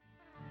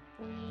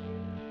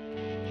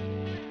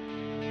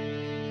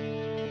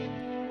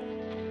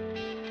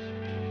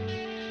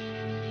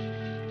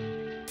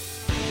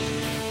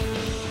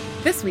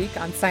This week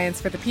on Science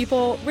for the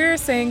People, we're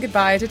saying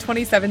goodbye to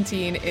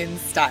 2017 in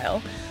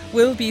style.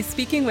 We'll be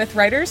speaking with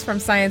writers from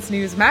Science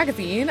News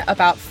magazine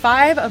about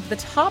 5 of the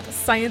top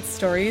science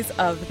stories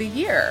of the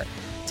year.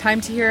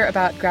 Time to hear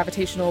about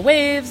gravitational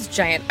waves,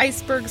 giant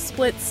iceberg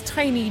splits,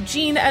 tiny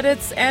gene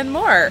edits, and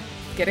more.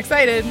 Get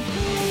excited!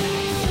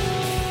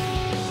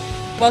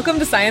 Welcome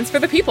to Science for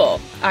the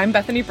People. I'm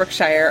Bethany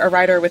Brookshire, a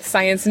writer with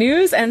Science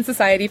News and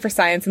Society for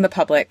Science in the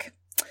Public.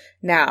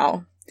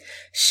 Now,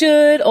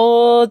 should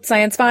old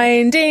science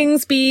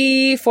findings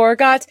be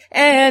forgot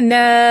and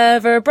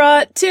never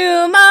brought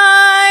to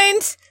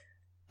mind?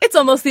 It's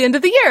almost the end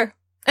of the year,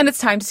 and it's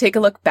time to take a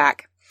look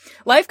back.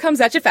 Life comes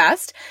at you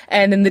fast,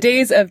 and in the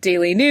days of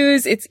daily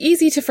news, it's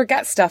easy to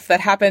forget stuff that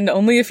happened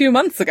only a few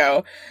months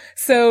ago.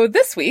 So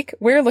this week,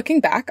 we're looking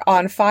back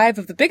on 5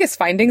 of the biggest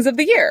findings of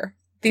the year.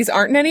 These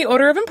aren't in any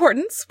order of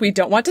importance. We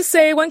don't want to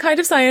say one kind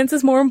of science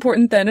is more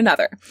important than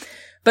another.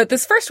 But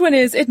this first one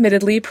is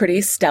admittedly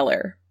pretty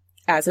stellar,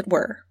 as it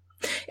were.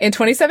 In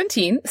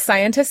 2017,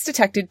 scientists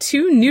detected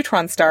 2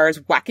 neutron stars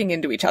whacking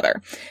into each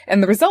other,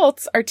 and the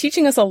results are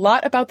teaching us a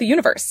lot about the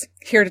universe.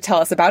 Here to tell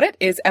us about it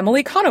is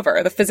Emily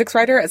Conover, the physics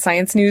writer at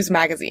Science News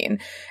magazine.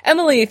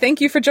 Emily,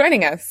 thank you for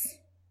joining us.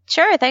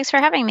 Sure, thanks for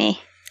having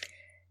me.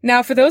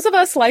 Now, for those of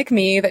us like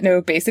me that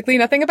know basically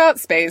nothing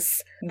about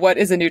space, what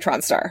is a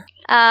neutron star?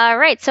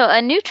 Right, so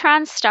a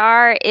neutron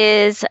star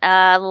is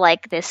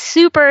like this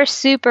super,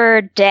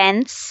 super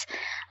dense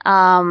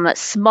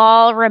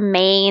small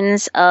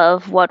remains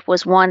of what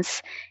was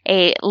once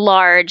a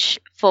large,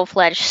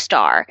 full-fledged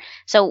star.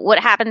 So what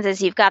happens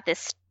is you've got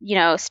this,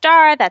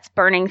 star that's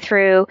burning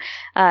through,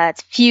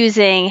 it's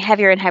fusing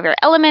heavier and heavier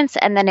elements,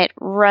 and then it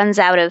runs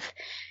out of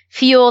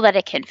fuel that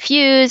it can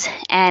fuse,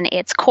 and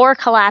its core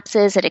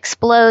collapses, it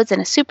explodes in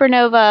a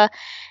supernova,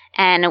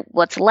 and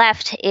what's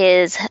left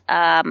is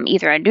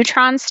either a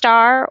neutron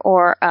star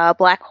or a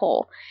black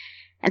hole.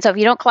 And so if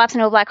you don't collapse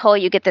into a black hole,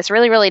 you get this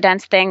really, really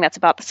dense thing that's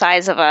about the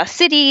size of a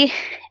city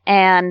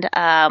and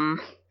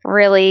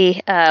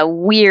really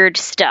weird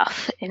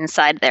stuff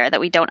inside there that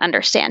we don't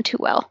understand too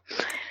well.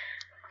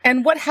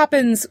 And what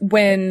happens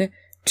when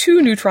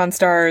 2 neutron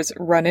stars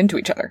run into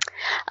each other?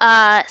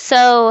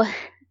 So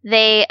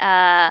they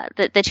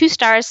the 2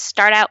 stars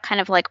start out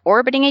kind of like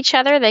orbiting each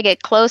other. They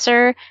get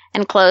closer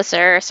and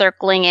closer,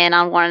 circling in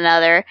on one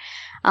another.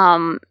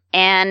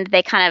 And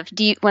they kind of,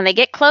 when they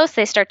get close,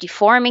 they start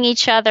deforming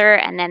each other,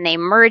 and then they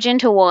merge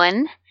into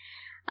one.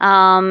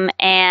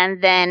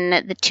 And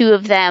then the 2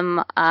 of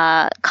them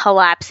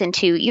collapse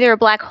into either a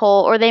black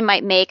hole, or they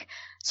might make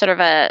sort of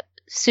a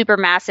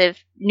supermassive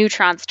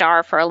neutron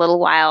star for a little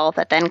while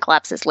that then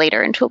collapses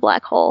later into a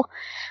black hole.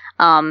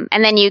 And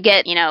then you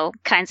get,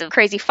 kinds of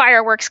crazy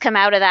fireworks come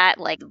out of that,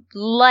 like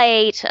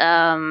light,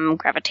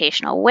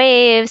 gravitational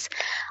waves,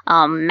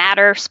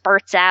 matter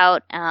spurts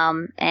out.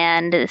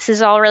 And this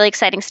is all really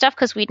exciting stuff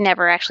because we'd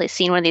never actually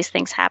seen one of these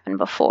things happen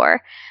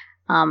before.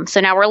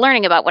 So now we're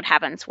learning about what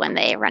happens when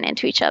they run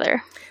into each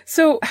other.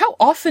 So how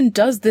often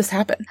does this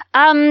happen?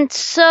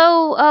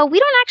 So we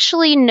don't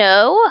actually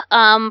know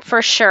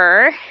for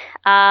sure.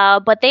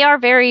 But they are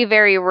very,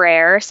 very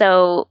rare,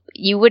 so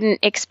you wouldn't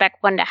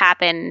expect one to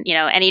happen,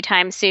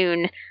 anytime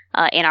soon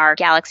in our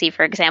galaxy,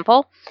 for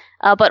example.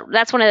 But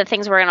that's one of the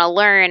things we're going to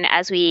learn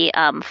as we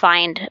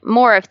find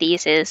more of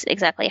these is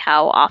exactly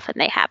how often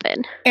they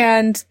happen.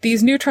 And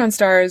these neutron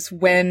stars,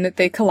 when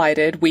they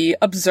collided, we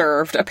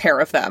observed a pair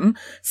of them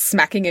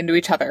smacking into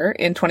each other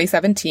in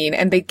 2017,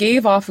 and they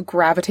gave off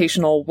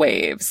gravitational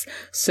waves.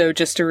 So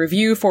just to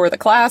review for the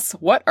class,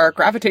 what are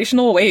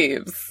gravitational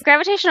waves?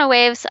 Gravitational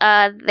waves,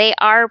 they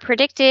are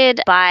predicted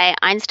by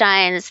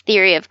Einstein's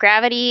theory of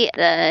gravity,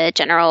 the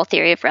general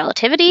theory of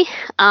relativity.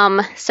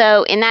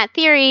 So in that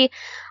theory,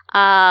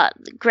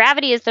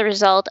 gravity is the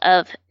result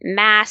of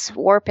mass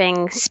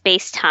warping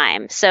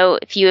space-time. So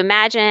if you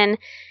imagine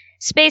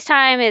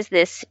space-time is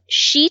this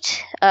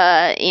sheet,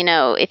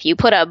 if you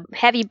put a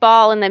heavy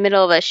ball in the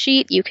middle of a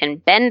sheet, you can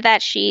bend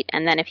that sheet,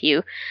 and then if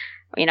you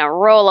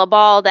roll a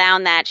ball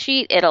down that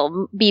sheet,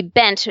 it'll be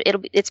bent.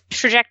 Its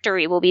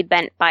trajectory will be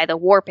bent by the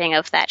warping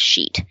of that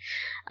sheet.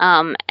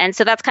 And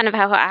so that's kind of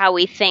how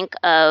we think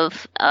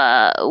of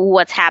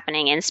what's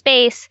happening in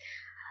space.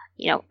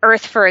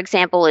 Earth, for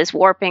example, is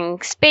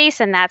warping space,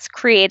 and that's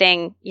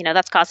creating,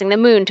 that's causing the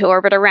moon to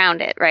orbit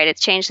around it, right?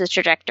 It's changed the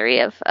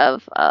trajectory of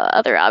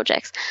other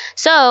objects.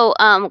 So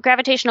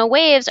gravitational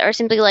waves are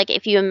simply like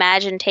if you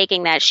imagine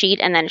taking that sheet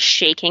and then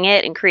shaking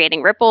it and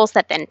creating ripples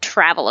that then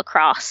travel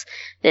across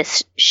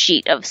this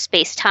sheet of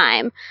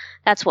space-time.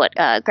 That's what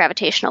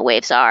gravitational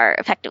waves are,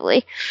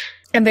 effectively.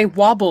 And they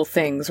wobble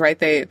things, right?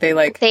 They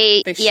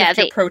shift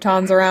your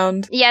protons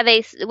around. Yeah,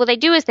 what they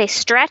do is they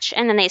stretch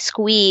and then they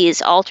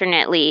squeeze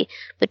alternately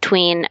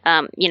between,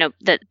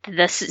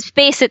 the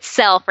space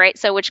itself, right?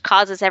 So which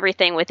causes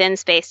everything within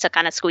space to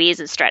kind of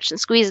squeeze and stretch and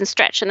squeeze and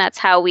stretch. And that's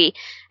how we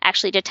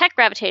actually detect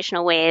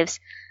gravitational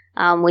waves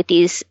with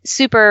these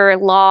super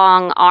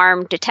long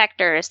arm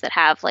detectors that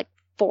have like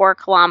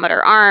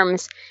 4-kilometer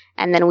arms.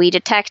 And then we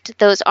detect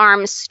those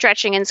arms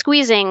stretching and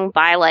squeezing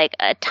by like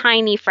a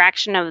tiny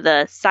fraction of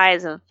the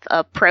size of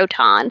a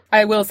proton.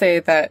 I will say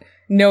that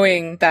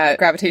knowing that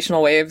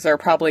gravitational waves are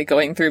probably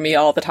going through me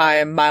all the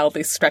time,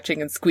 mildly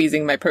stretching and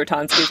squeezing my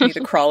protons gives me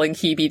the crawling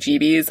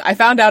heebie-jeebies. I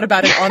found out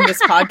about it on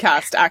this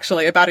podcast,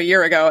 actually, about a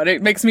year ago, and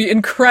it makes me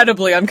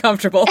incredibly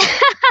uncomfortable.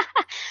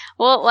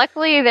 Well,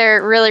 luckily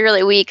they're really,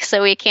 really weak,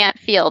 so we can't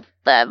feel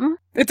them.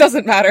 It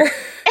doesn't matter.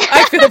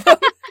 I feel them.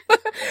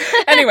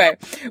 Anyway,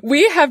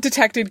 we have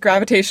detected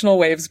gravitational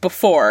waves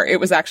before. It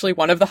was actually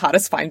one of the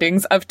hottest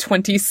findings of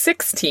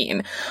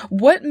 2016.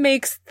 What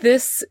makes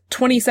this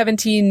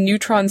 2017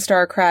 neutron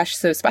star crash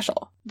so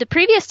special? The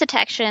previous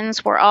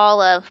detections were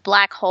all of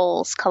black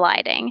holes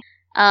colliding,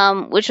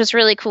 which was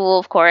really cool,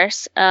 of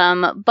course.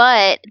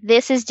 But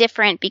this is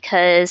different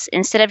because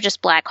instead of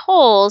just black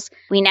holes,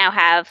 we now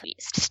have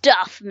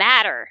stuff,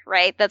 matter,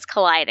 right, that's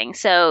colliding.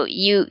 So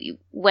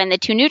when the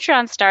two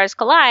neutron stars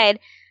collide,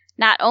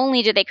 not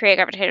only do they create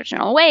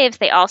gravitational waves,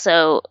 they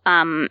also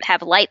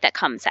have light that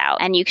comes out.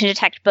 And you can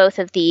detect both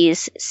of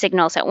these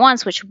signals at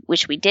once,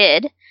 which we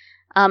did.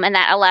 And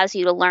that allows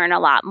you to learn a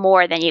lot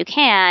more than you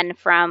can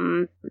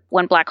from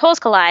when black holes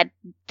collide.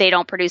 They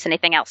don't produce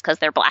anything else because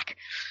they're black.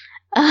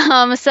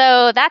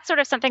 So that's sort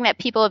of something that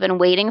people have been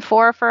waiting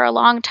for a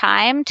long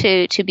time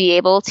to be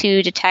able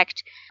to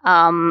detect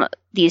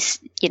these,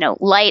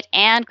 light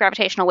and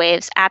gravitational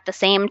waves at the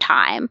same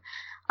time.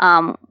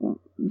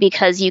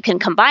 Because you can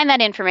combine that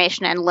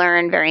information and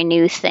learn very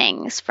new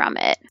things from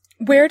it.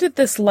 Where did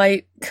this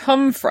light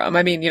come from?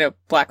 I mean,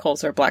 black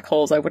holes are black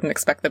holes. I wouldn't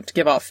expect them to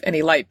give off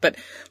any light. But,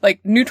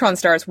 like, neutron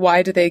stars,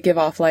 why do they give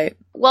off light?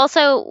 Well,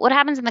 so what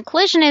happens in the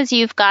collision is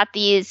you've got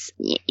these,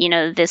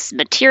 this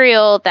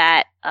material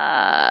that,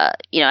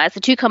 as the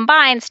two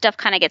combine, stuff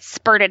kind of gets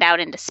spurted out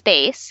into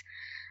space.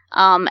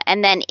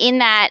 And then in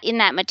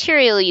that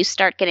material, you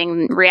start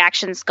getting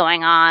reactions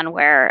going on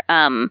where,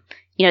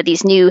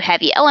 these new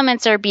heavy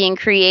elements are being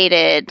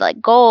created,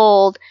 like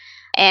gold,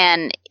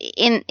 and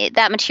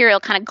that material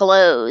kind of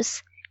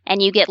glows,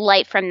 and you get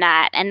light from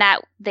that. And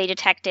that they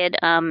detected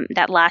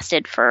that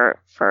lasted for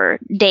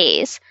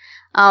days.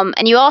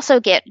 And you also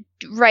get,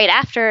 right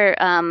after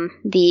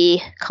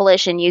the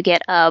collision, you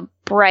get a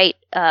bright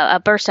a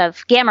burst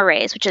of gamma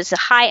rays, which is a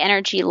high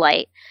energy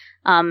light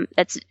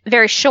that's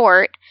very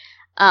short.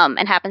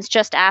 And happens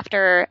just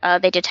after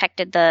they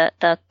detected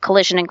the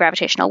collision and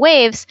gravitational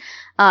waves.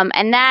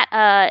 And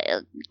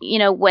that,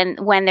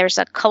 when there's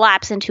a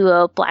collapse into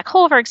a black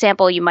hole, for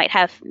example, you might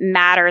have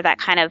matter that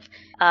kind of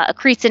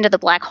accretes into the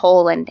black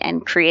hole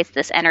and creates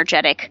this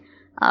energetic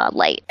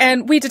light.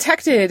 And we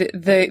detected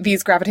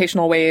these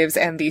gravitational waves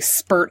and the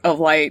spurt of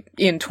light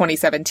in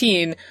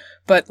 2017.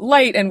 But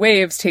light and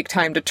waves take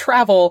time to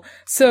travel,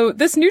 so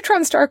this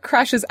neutron star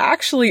crash is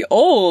actually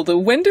old.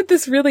 When did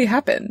this really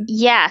happen?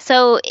 Yeah,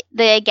 so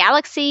the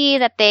galaxy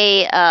that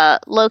they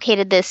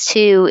located this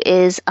to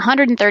is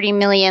 130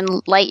 million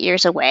light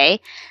years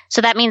away.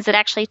 So that means it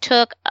actually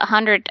took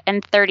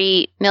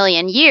 130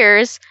 million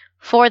years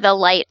for the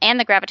light and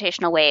the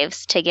gravitational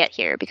waves to get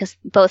here, because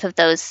both of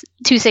those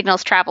two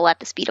signals travel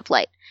at the speed of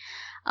light.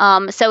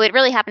 So it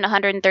really happened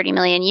 130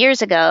 million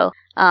years ago,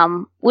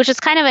 which is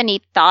kind of a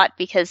neat thought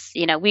because,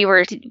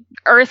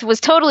 Earth was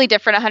totally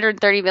different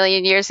 130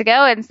 million years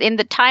ago. And in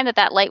the time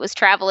that light was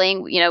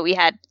traveling, we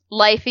had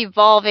life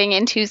evolving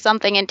into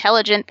something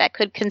intelligent that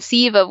could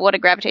conceive of what a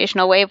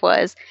gravitational wave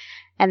was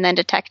and then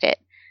detect it.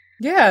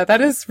 Yeah,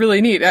 that is really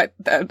neat.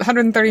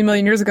 130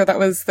 million years ago, that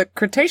was the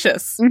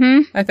Cretaceous,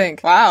 I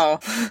think.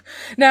 Wow.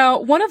 Now,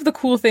 one of the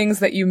cool things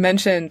that you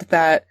mentioned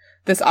that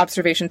this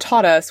observation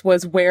taught us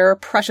was where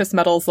precious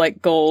metals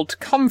like gold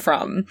come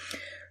from.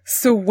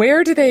 So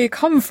where do they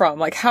come from?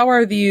 Like, how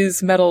are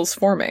these metals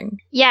forming?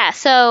 Yeah,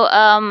 so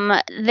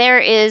there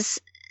is,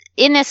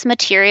 in this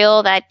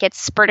material that gets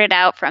spurted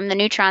out from the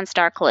neutron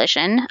star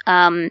collision,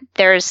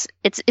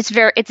 it's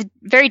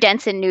very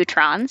dense in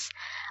neutrons.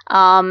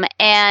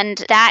 And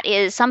that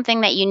is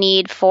something that you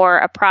need for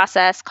a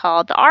process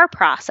called the R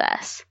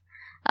process.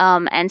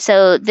 And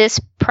so this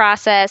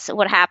process,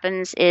 what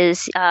happens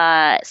is,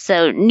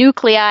 so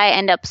nuclei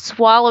end up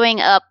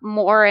swallowing up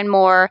more and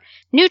more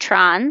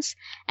neutrons,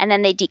 and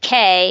then they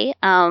decay.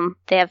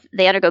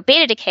 They undergo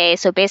beta decay.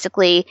 So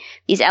basically,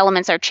 these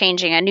elements are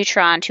changing a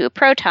neutron to a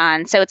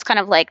proton. So it's kind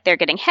of like they're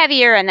getting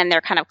heavier, and then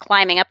they're kind of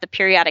climbing up the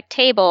periodic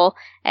table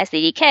as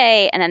they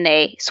decay, and then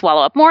they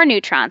swallow up more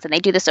neutrons, and they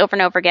do this over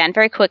and over again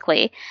very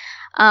quickly.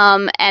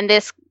 And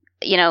this,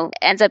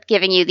 ends up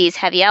giving you these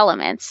heavy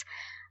elements.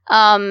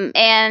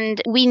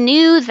 And we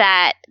knew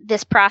that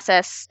this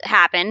process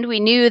happened. We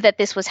knew that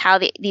this was how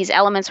these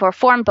elements were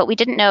formed, but we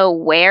didn't know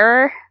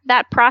where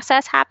that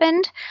process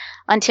happened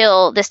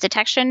until this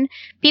detection.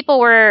 People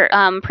were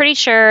pretty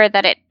sure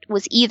that it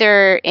was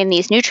either in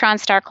these neutron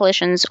star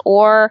collisions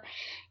or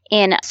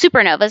in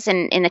supernovas,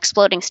 in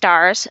exploding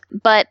stars,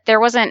 but there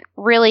wasn't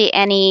really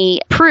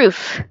any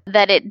proof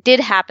that it did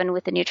happen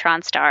with the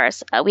neutron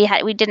stars.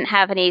 We didn't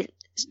have any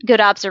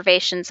good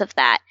observations of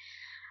that.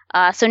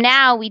 So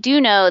now we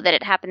do know that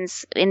it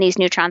happens in these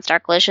neutron star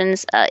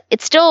collisions.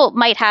 It still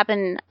might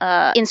happen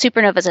in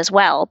supernovas as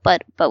well,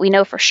 but we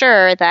know for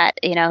sure that,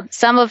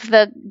 some of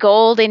the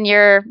gold in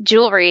your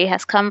jewelry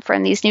has come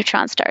from these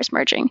neutron stars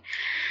merging.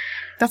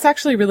 That's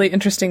actually really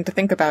interesting to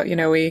think about.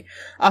 We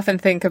often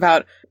think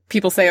about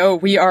people say, oh,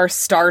 we are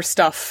star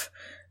stuff.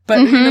 But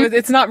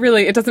it's not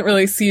really, it doesn't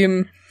really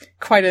seem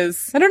quite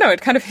as, I don't know,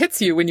 it kind of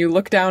hits you when you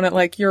look down at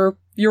like your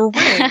ring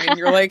and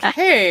you're like,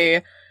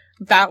 hey,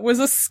 that was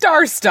a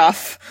star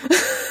stuff.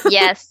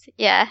 Yes.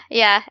 Yeah.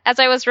 As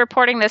I was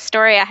reporting this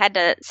story, I had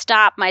to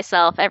stop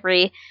myself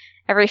every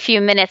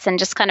few minutes and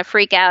just kind of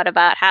freak out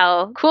about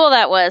how cool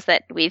that was,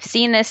 that we've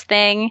seen this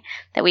thing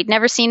that we'd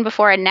never seen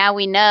before. And now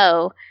we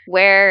know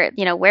where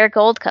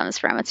gold comes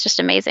from. It's just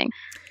amazing.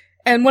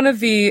 And one of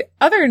the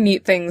other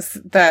neat things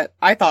that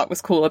I thought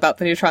was cool about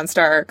the neutron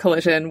star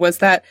collision was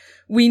that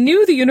we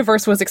knew the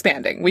universe was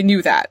expanding. We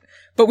knew that.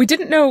 But we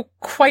didn't know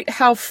quite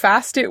how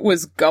fast it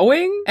was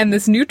going. And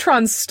this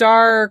neutron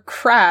star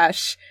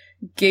crash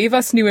gave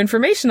us new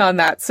information on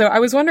that. So I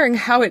was wondering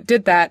how it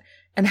did that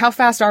and how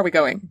fast are we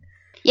going?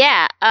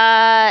 Yeah.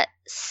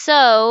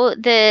 So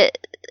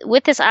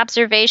with this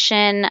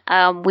observation,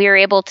 we were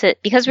able to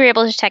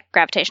detect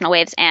gravitational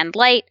waves and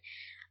light.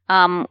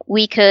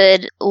 We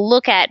could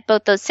look at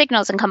both those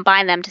signals and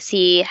combine them to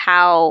see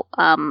how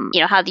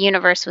the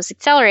universe was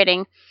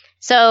accelerating.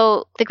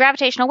 So the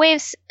gravitational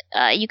waves,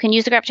 you can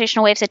use the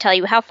gravitational waves to tell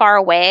you how far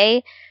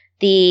away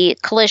the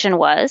collision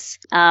was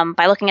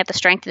by looking at the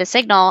strength of the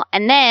signal.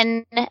 And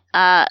then,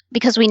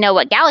 because we know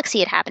what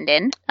galaxy it happened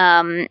in,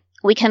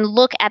 we can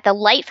look at the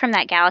light from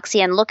that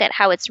galaxy and look at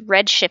how it's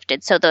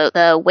redshifted. So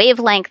the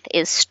wavelength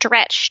is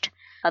stretched.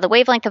 The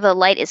wavelength of the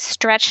light is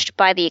stretched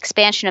by the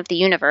expansion of the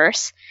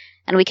universe.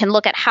 And we can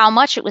look at how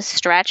much it was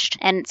stretched.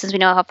 And since we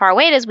know how far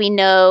away it is, we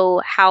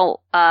know how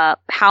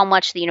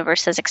much the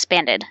universe has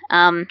expanded.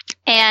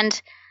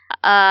 And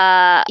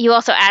you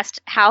also asked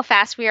how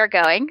fast we are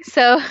going.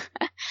 So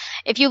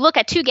if you look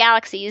at two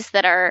galaxies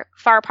that are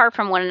far apart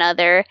from one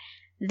another,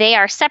 they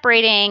are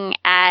separating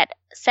at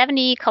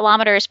 70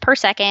 kilometers per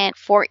second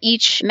for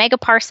each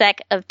megaparsec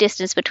of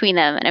distance between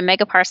them. And a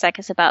megaparsec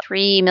is about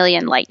 3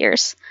 million light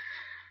years.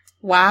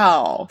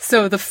 Wow.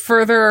 So the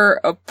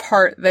further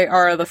apart they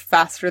are, the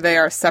faster they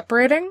are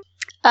separating?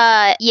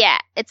 Yeah.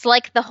 It's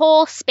like the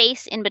whole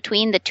space in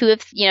between the two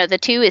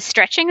is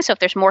stretching. So if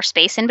there's more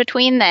space in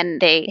between, then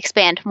they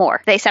expand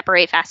more. They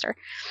separate faster.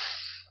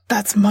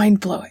 That's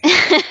mind-blowing.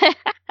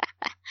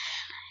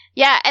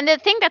 Yeah. And the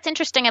thing that's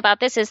interesting about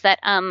this is that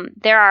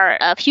there are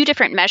a few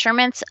different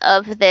measurements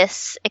of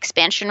this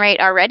expansion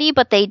rate already,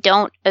 but they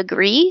don't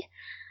agree.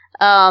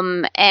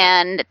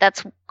 And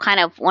that's kind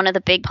of one of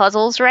the big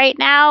puzzles right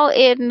now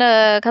in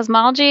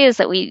cosmology, is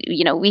that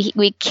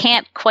we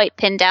can't quite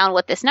pin down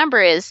what this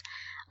number is.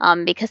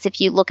 Because if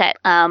you look at,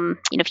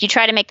 if you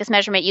try to make this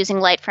measurement using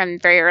light from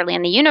very early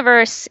in the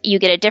universe, you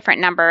get a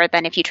different number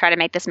than if you try to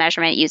make this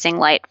measurement using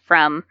light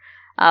from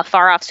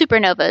far off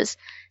supernovas.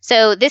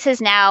 So this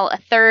is now a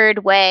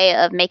third way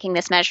of making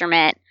this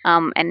measurement,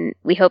 and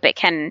we hope it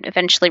can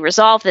eventually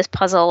resolve this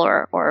puzzle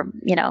or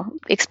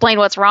explain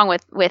what's wrong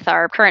with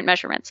our current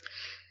measurements.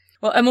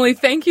 Well, Emily,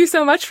 thank you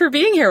so much for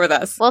being here with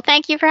us. Well,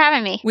 thank you for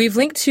having me. We've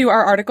linked to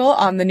our article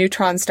on the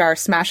neutron star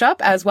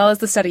smash-up, as well as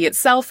the study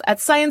itself at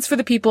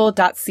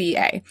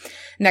scienceforthepeople.ca.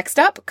 Next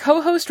up,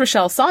 co-host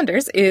Rochelle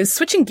Saunders is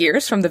switching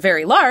gears from the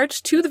very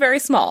large to the very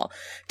small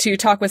to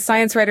talk with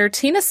science writer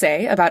Tina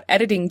Say about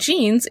editing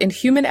genes in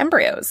human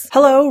embryos.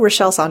 Hello,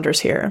 Rochelle Saunders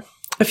here.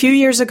 A few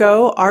years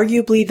ago,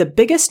 arguably the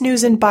biggest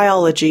news in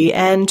biology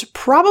and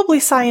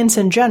probably science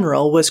in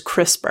general was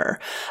CRISPR,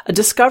 a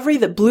discovery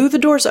that blew the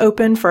doors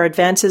open for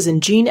advances in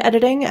gene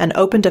editing and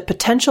opened a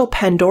potential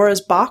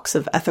Pandora's box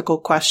of ethical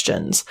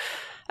questions.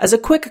 As a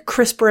quick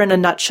CRISPR in a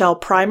nutshell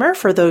primer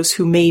for those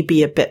who may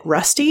be a bit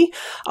rusty,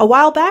 a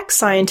while back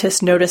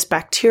scientists noticed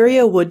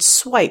bacteria would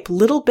swipe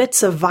little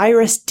bits of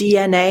virus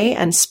DNA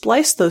and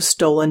splice those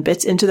stolen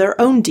bits into their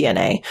own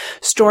DNA,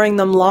 storing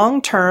them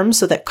long term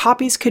so that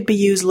copies could be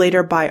used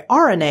later by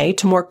RNA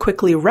to more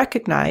quickly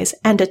recognize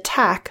and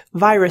attack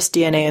virus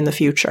DNA in the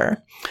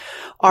future.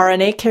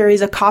 RNA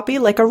carries a copy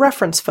like a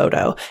reference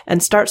photo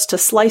and starts to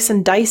slice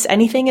and dice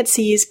anything it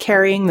sees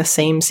carrying the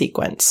same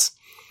sequence.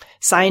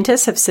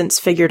 Scientists have since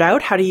figured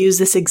out how to use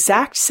this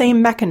exact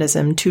same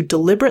mechanism to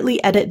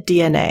deliberately edit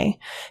DNA.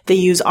 They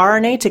use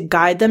RNA to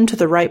guide them to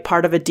the right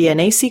part of a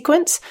DNA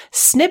sequence,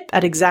 snip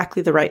at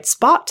exactly the right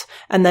spot,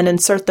 and then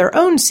insert their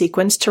own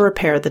sequence to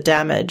repair the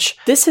damage.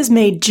 This has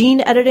made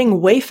gene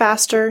editing way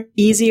faster,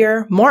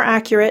 easier, more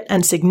accurate,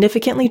 and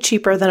significantly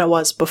cheaper than it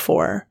was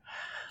before.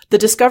 The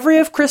discovery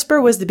of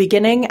CRISPR was the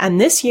beginning,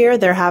 and this year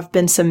there have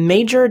been some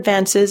major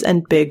advances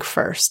and big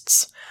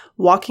firsts.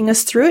 Walking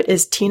us through it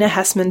is Tina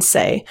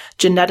Hessman-Say,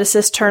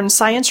 geneticist turned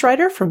science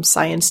writer from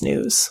Science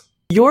News.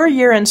 Your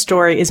year-end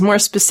story is more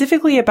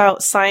specifically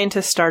about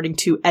scientists starting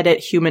to edit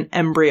human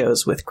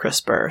embryos with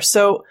CRISPR.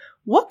 So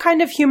what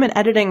kind of human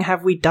editing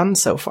have we done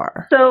so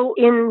far? So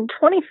in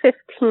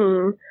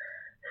 2015,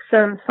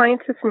 some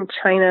scientists in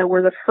China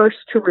were the first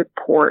to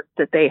report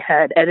that they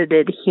had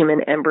edited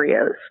human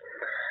embryos.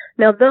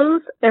 Now,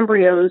 those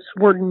embryos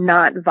were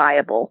not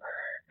viable.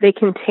 They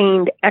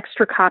contained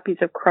extra copies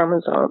of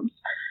chromosomes.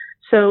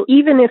 So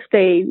even if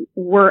they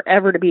were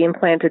ever to be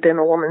implanted in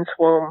a woman's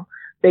womb,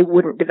 they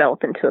wouldn't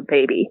develop into a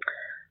baby.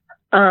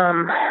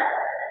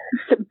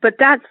 But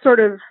that sort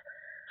of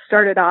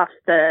started off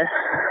the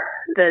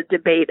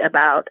debate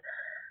about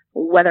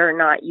whether or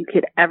not you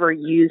could ever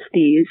use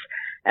these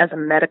as a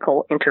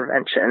medical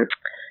intervention.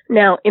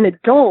 Now, in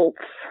adults,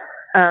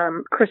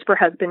 CRISPR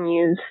has been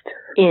used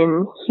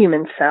in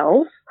human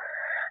cells.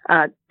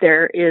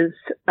 There is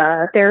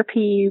a therapy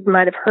you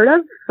might have heard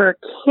of for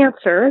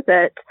cancer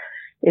that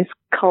is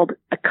called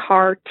a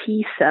CAR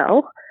T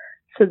cell.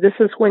 So this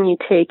is when you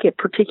take a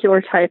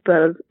particular type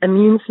of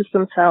immune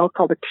system cell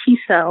called a T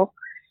cell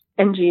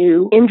and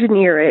you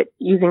engineer it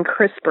using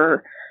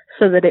CRISPR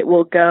so that it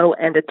will go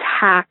and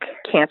attack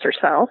cancer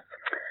cells.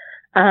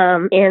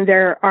 And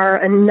there are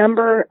a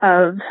number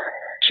of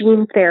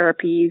gene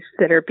therapies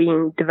that are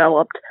being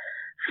developed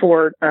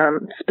for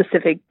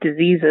specific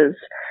diseases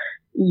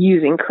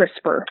using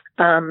CRISPR.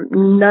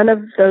 None of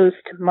those,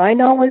 to my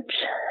knowledge,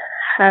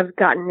 have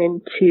gotten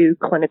into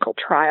clinical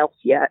trials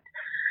yet.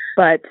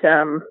 But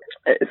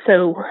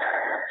so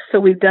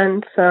we've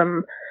done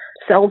some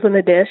cells in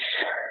a dish.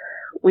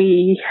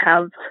 We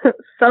have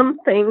some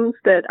things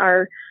that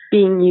are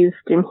being used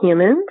in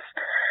humans.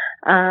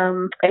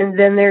 And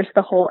then there's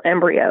the whole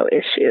embryo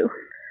issue.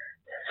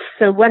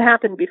 So what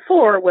happened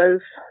before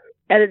was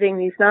editing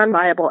these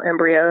non-viable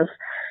embryos,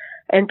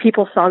 and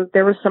people saw that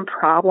there were some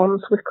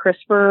problems with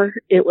CRISPR.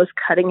 It was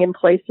cutting in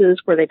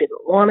places where they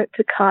didn't want it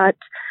to cut,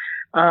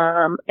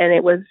 and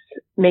it was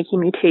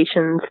making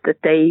mutations that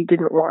they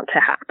didn't want to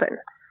happen.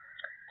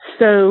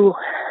 So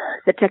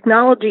the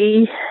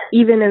technology,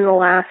 even in the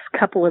last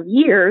couple of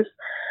years,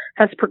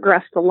 has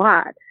progressed a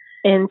lot.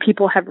 And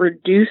people have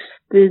reduced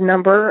the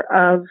number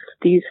of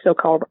these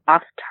so-called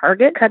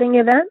off-target cutting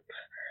events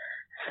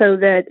so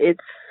that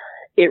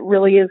it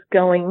really is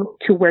going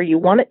to where you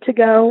want it to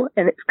go,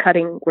 and it's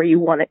cutting where you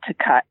want it to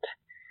cut.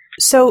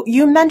 So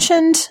you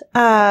mentioned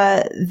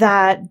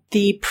that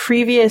the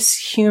previous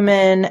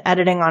human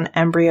editing on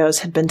embryos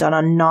had been done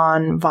on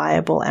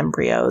non-viable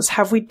embryos.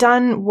 Have we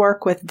done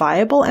work with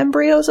viable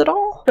embryos at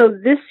all? So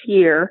this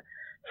year,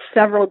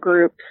 several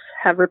groups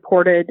have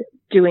reported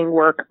doing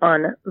work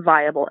on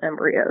viable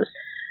embryos.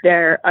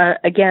 There,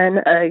 again,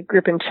 a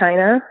group in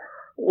China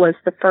was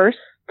the first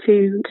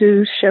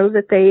to show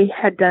that they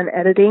had done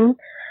editing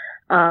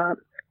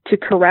to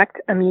correct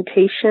a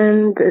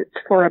mutation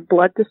that's for a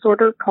blood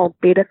disorder called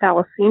beta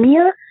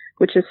thalassemia,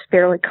 which is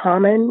fairly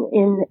common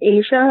in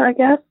Asia, I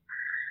guess.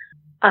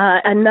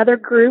 Another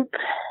group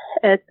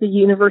at the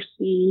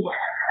University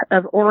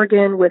of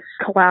Oregon with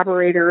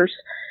collaborators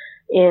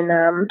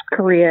in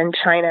Korea and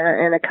China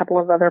and a couple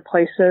of other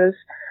places,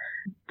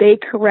 they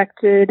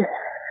corrected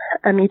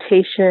a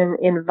mutation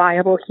in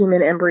viable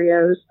human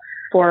embryos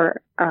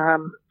for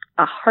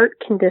a heart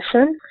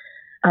condition.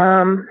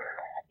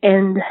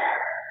 And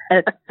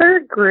a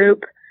third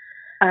group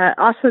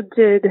also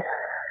did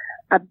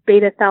a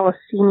beta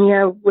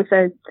thalassemia with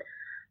a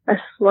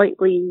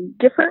slightly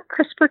different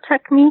CRISPR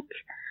technique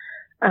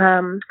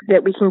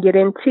that we can get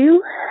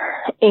into.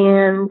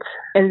 And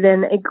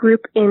then a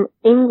group in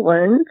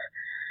England,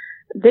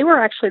 they were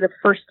actually the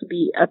first to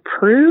be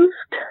approved,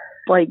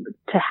 like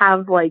to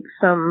have like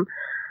some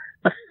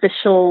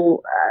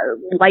official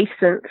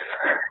license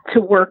to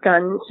work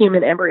on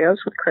human embryos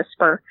with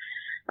CRISPR.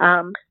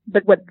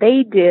 But what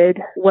they did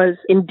was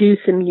induce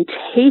a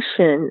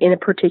mutation in a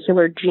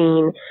particular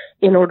gene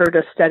in order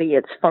to study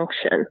its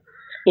function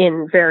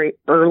in very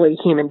early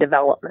human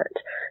development.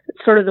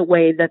 It's sort of the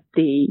way that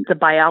the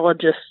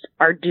biologists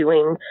are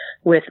doing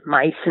with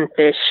mice and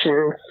fish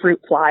and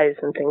fruit flies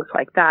and things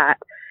like that,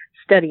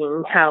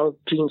 studying how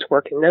genes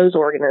work in those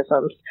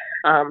organisms.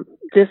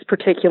 This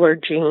particular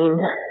gene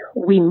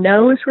we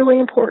know is really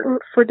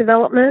important for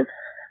development,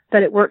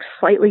 but it works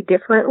slightly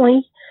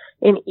differently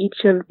in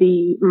each of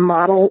the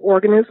model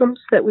organisms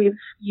that we've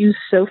used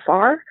so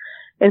far.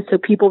 And so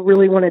people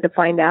really wanted to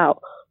find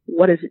out,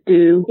 what does it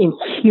do in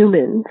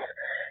humans?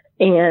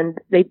 And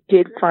they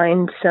did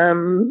find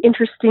some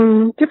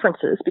interesting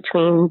differences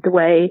between the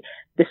way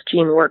this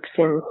gene works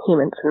in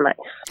humans and mice.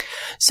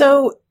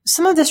 So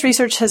some of this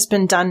research has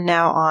been done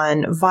now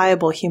on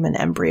viable human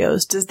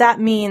embryos. Does that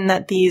mean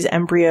that these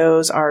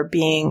embryos are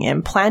being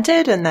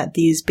implanted and that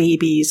these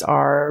babies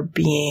are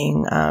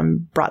being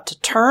brought to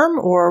term?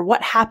 Or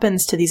what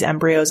happens to these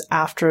embryos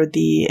after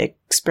the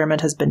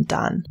experiment has been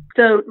done?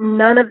 So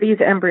none of these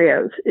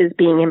embryos is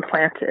being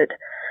implanted.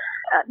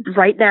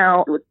 Right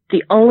now,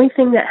 the only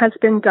thing that has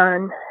been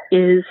done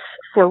is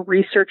for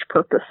research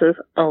purposes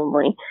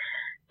only,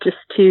 just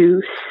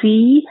to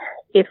see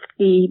if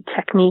the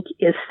technique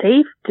is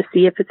safe, to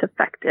see if it's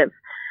effective.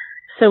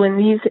 So in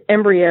these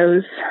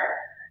embryos,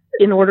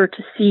 in order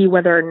to see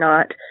whether or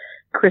not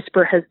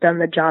CRISPR has done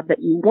the job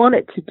that you want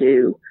it to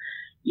do,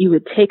 you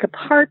would take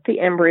apart the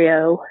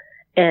embryo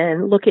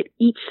and look at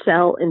each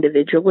cell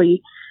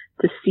individually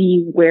to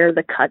see where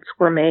the cuts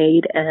were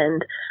made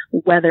and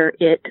whether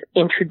it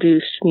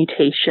introduced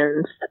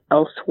mutations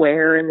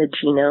elsewhere in the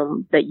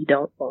genome that you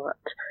don't want.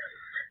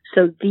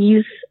 So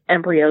these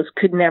embryos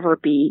could never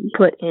be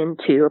put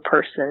into a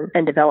person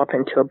and develop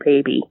into a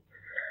baby.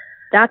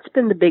 That's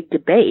been the big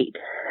debate.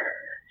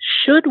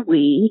 Should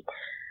we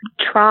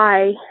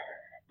try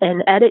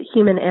and edit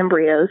human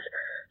embryos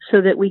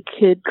so that we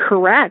could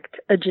correct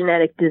a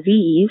genetic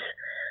disease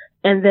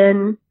and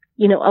then,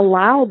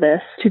 allow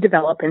this to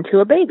develop into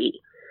a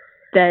baby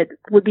that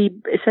would be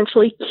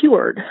essentially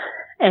cured,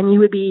 and you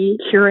would be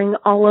curing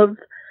all of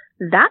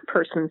that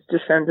person's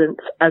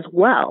descendants as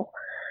well,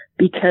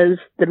 because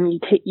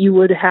you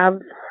would have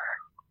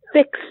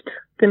fixed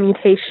the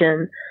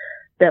mutation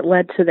that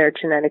led to their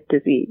genetic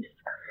disease.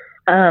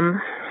 I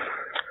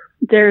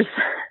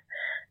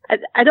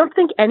don't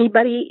think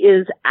anybody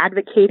is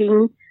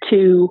advocating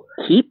to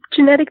keep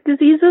genetic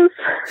diseases,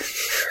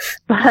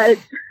 but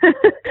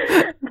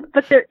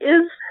there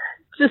is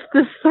just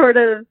this sort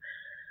of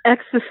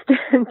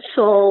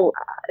existential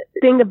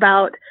thing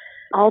about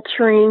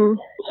altering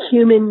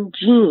human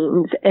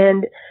genes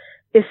and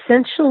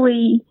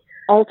essentially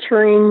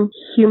altering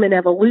human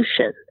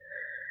evolution.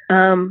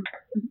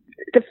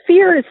 The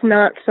fear is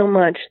not so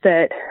much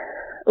that,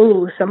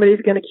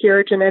 somebody's going to cure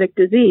a genetic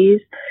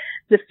disease.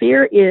 The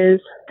fear is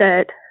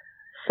that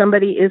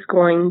somebody is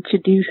going to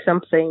do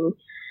something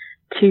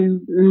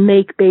to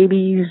make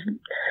babies,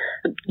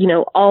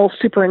 all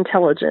super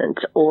intelligent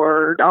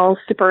or all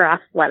super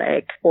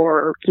athletic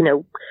or,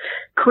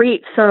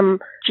 create some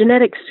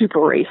genetic super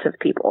race of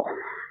people.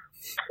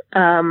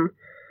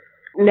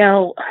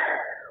 Now,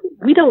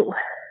 we don't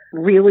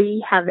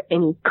really have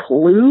any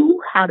clue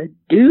how to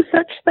do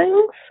such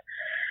things,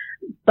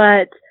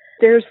 but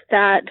there's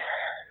that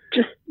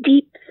just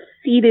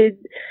deep-seated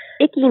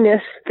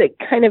ickiness that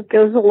kind of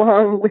goes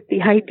along with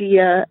the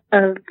idea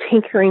of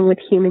tinkering with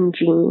human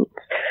genes.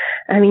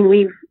 I mean,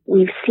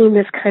 we've seen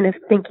this kind of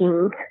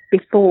thinking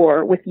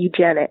before with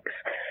eugenics,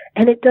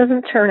 and it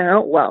doesn't turn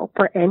out well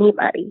for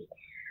anybody.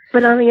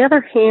 But on the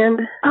other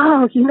hand,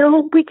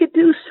 we could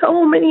do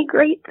so many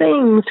great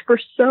things for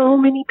so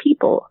many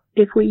people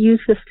if we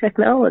use this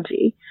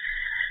technology.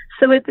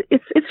 So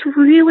it's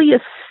really a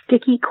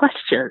sticky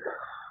question.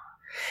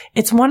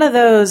 It's one of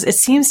those, it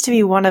seems to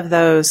be one of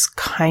those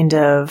kind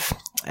of,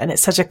 and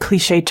it's such a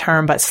cliche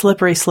term, but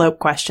slippery slope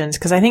questions,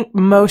 because I think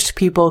most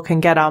people can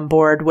get on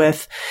board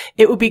with,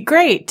 it would be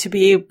great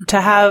to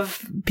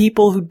have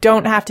people who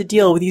don't have to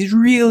deal with these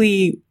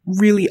really,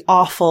 really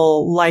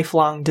awful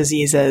lifelong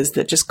diseases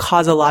that just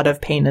cause a lot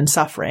of pain and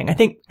suffering. I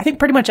think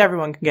pretty much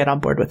everyone can get on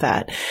board with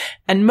that.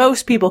 And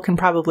most people can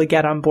probably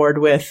get on board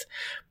with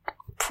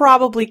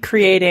probably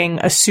creating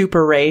a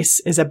super race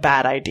is a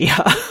bad idea.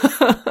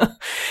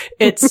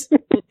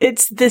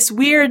 It's this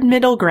weird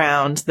middle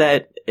ground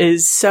that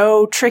is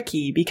so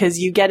tricky because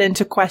you get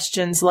into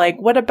questions like,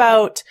 what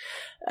about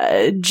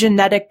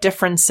genetic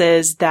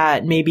differences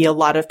that maybe a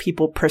lot of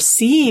people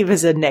perceive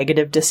as a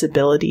negative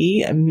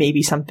disability,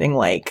 maybe something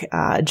like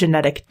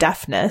genetic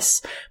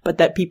deafness, but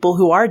that people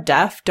who are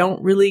deaf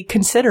don't really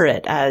consider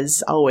it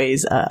as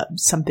always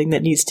something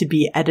that needs to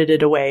be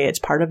edited away. It's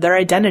part of their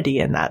identity,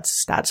 and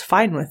that's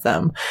fine with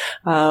them.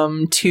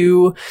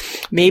 To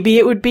maybe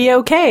it would be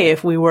okay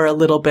if we were a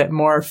little bit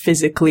more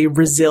physically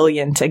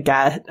resilient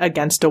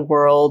against a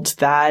world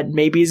that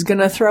maybe is going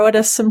to throw at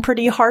us some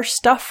pretty harsh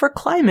stuff for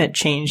climate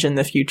change in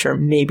the future.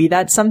 Maybe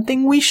that's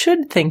something we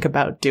should think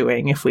about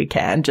doing if we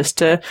can, just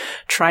to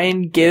try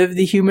and give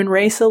the human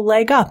race a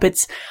leg up.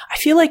 I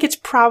feel like it's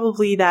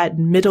probably that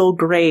middle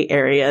gray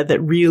area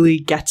that really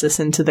gets us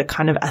into the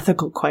kind of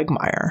ethical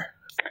quagmire.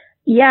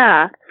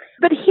 Yeah.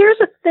 But here's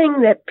a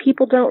thing that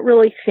people don't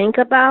really think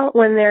about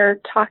when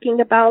they're talking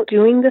about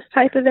doing this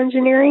type of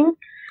engineering.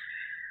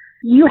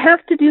 You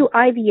have to do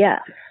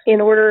IVF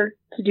in order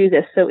to do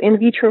this. So in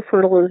vitro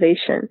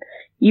fertilization.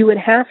 You would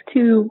have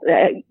to,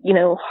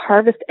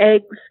 harvest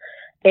eggs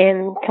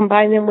and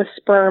combine them with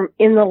sperm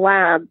in the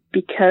lab,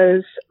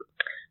 because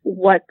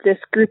what this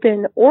group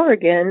in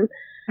Oregon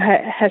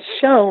has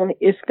shown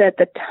is that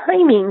the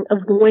timing of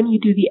when you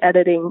do the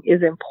editing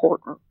is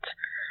important.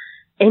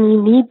 And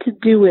you need to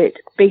do it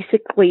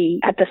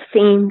basically at the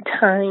same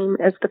time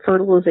as the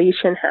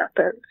fertilization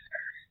happens.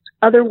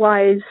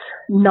 Otherwise,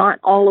 not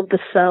all of the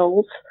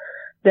cells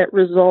that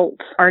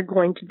result are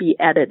going to be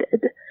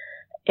edited.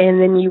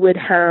 And then you would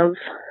have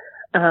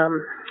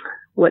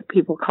what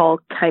people call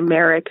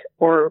chimeric,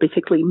 or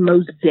basically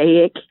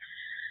mosaic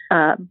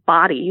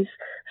bodies.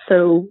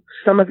 So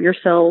some of your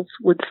cells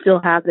would still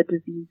have the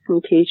disease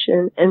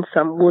mutation and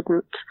some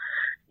wouldn't.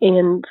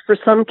 And for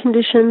some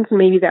conditions,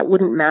 maybe that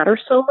wouldn't matter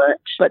so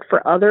much, but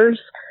for others,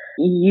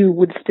 you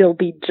would still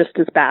be just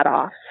as bad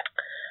off.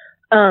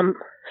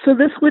 So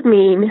this would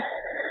mean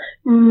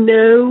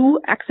no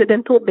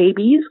accidental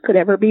babies could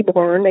ever be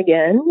born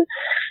again.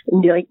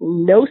 Like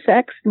no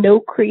sex, no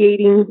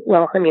creating.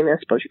 Well, I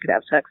suppose you could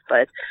have sex,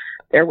 but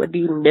there would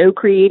be no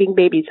creating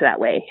babies that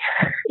way.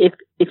 If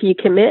you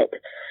commit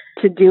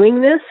to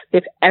doing this,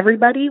 if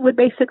everybody would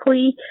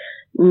basically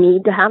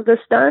need to have this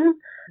done,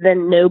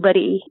 then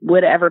nobody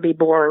would ever be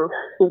born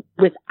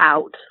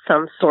without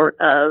some sort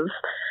of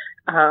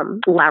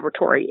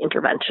laboratory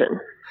intervention.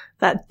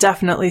 That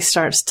definitely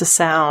starts to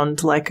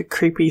sound like a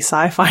creepy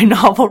sci-fi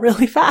novel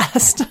really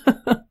fast.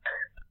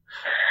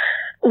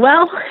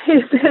 Well,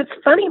 it's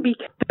funny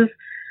because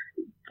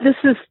this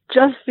is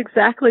just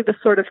exactly the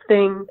sort of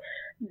thing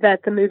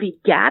that the movie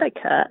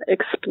Gattaca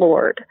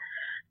explored.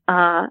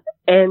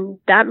 And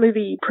that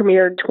movie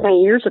premiered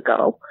 20 years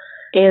ago.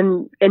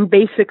 And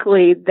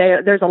basically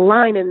there's a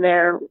line in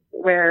there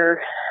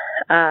where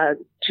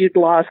Jude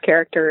Law's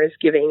character is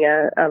giving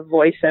a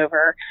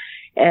voiceover,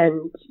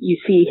 and you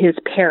see his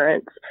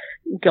parents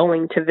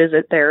going to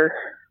visit their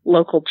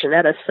local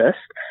geneticist.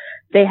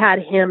 They had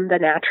him the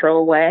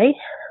natural way,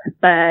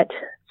 but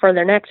for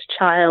their next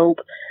child,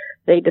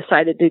 they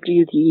decided to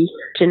do the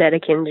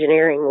genetic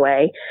engineering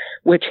way,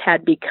 which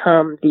had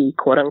become the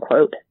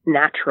quote-unquote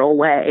natural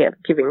way of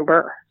giving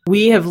birth.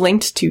 We have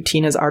linked to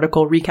Tina's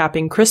article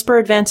recapping CRISPR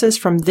advances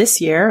from this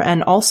year,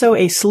 and also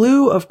a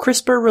slew of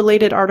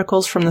CRISPR-related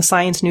articles from the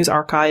Science News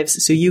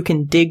archives, so you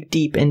can dig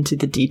deep into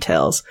the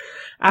details.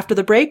 After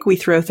the break, we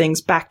throw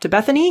things back to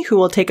Bethany, who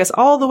will take us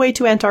all the way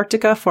to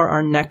Antarctica for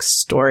our next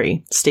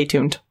story. Stay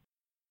tuned.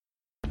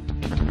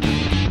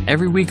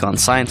 Every week on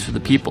Science for the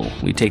People,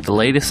 we take the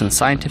latest in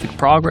scientific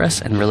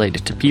progress and relate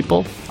it to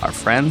people, our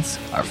friends,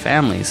 our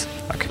families,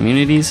 our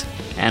communities,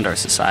 and our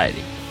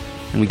society.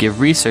 And we give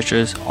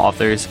researchers,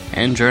 authors,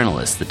 and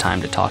journalists the time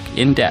to talk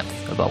in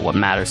depth about what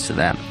matters to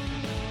them.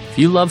 If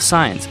you love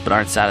science but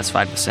aren't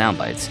satisfied with sound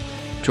bites,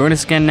 join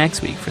us again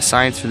next week for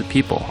Science for the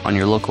People on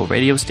your local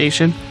radio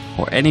station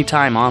or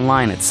anytime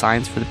online at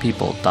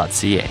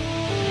scienceforthepeople.ca.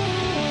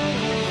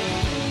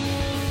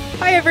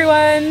 Hi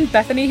everyone,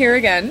 Bethany here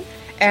again.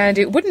 And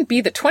it wouldn't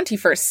be the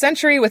 21st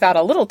century without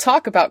a little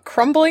talk about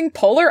crumbling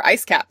polar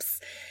ice caps.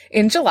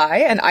 In July,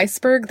 an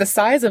iceberg the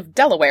size of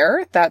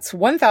Delaware, that's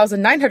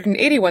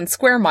 1,981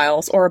 square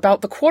miles, or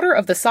about the quarter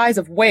of the size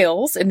of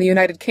Wales in the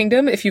United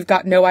Kingdom, if you've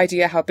got no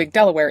idea how big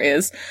Delaware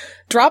is,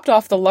 dropped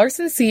off the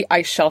Larsen C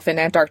ice shelf in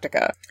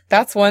Antarctica.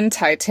 That's one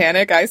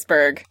Titanic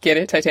iceberg. Get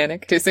it,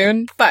 Titanic? Too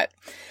soon? But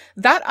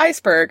that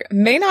iceberg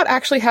may not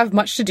actually have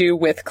much to do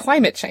with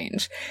climate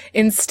change.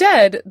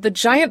 Instead, the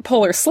giant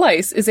polar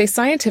slice is a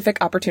scientific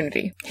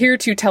opportunity. Here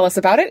to tell us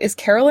about it is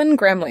Carolyn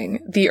Gramling,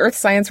 the Earth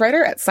Science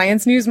writer at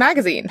Science News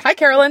Magazine. Hi,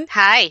 Carolyn.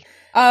 Hi.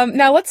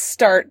 Now let's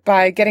start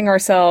by getting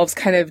ourselves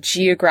kind of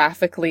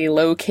geographically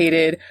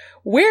located.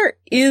 Where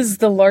is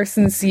the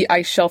Larsen C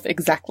ice shelf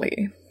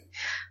exactly?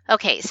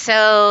 Okay,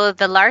 so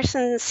the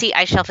Larsen C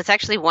ice shelf is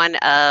actually one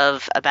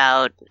of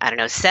about,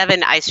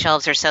 7 ice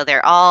shelves or so.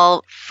 They're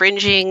all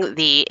fringing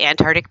the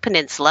Antarctic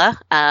Peninsula,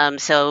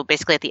 so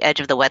basically at the edge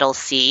of the Weddell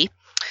Sea.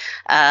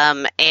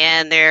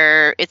 And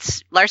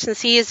Larsen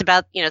C is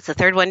about, it's the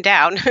third one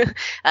down.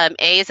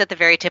 A is at the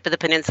very tip of the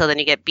peninsula, then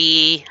you get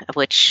B, of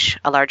which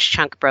a large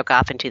chunk broke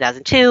off in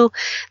 2002.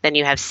 Then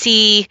you have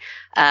C,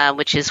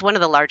 which is one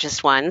of the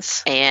largest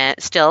ones,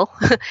 and still,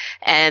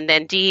 and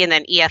then D, and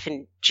then E, F,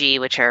 and G,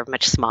 which are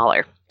much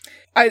smaller.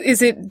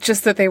 Is it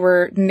just that they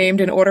were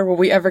named in order? Will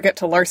we ever get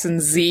to Larsen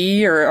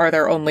Z, or are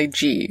there only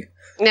G?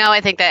 No,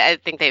 I think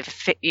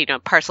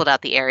they've parceled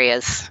out the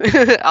areas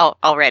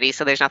already,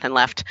 so there's nothing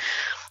left.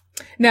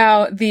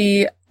 Now,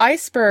 the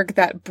iceberg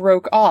that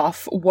broke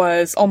off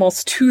was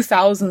almost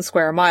 2,000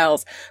 square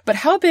miles, but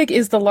how big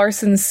is the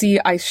Larsen C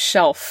ice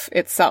shelf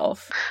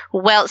itself?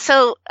 Well,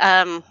 so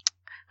I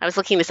was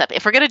looking this up.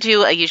 If we're going to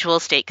do a usual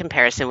state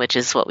comparison, which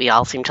is what we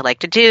all seem to like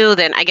to do,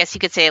 then I guess you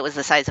could say it was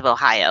the size of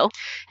Ohio.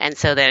 And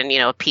so then,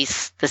 a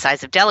piece the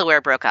size of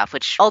Delaware broke off,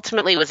 which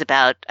ultimately was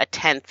about a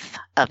tenth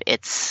of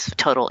its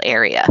total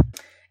area.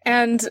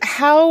 And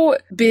how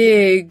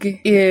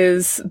big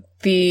is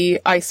the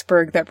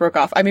iceberg that broke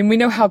off? I mean, we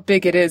know how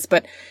big it is,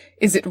 but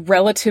is it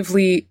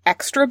relatively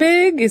extra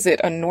big? Is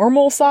it a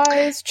normal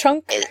size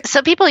chunk?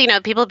 So people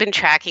have been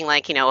tracking,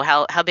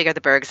 how big are the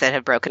bergs that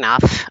have broken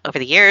off over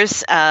the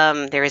years.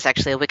 There is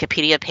actually a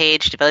Wikipedia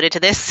page devoted to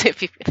this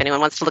if anyone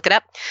wants to look it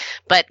up.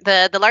 But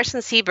the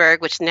Larsen C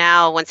berg, which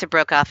now, once it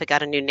broke off, it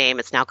got a new name.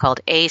 It's now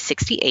called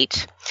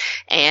A68.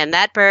 And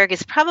that berg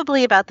is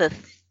probably about the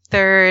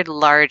third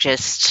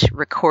largest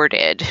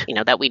recorded,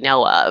 that we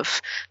know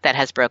of that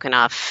has broken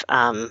off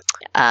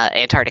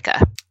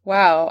Antarctica.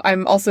 Wow.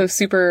 I'm also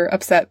super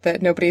upset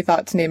that nobody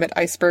thought to name it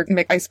iceberg,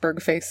 make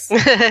iceberg face.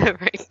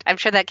 Right. I'm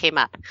sure that came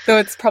up. Though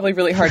it's probably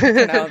really hard to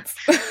pronounce.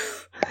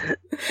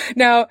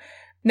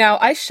 Now,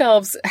 ice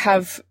shelves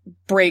have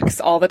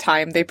breaks all the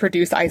time. They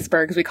produce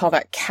icebergs. We call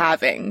that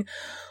calving.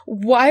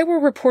 Why were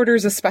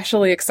reporters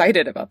especially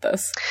excited about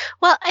this?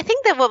 Well, I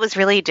think that what was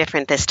really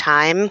different this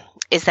time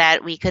is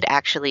that we could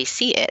actually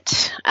see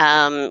it.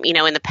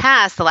 In the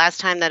past, the last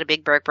time that a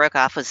big berg broke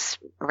off was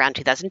around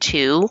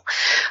 2002.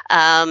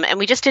 And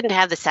we just didn't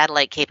have the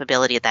satellite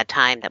capability at that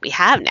time that we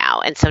have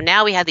now. And so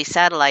now we have these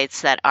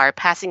satellites that are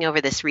passing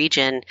over this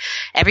region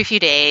every few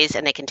days,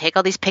 and they can take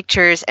all these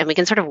pictures, and we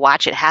can sort of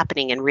watch it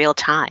happening in real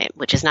time,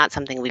 which is not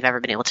something we've ever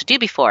been able to do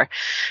before.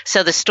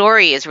 So the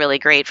story is really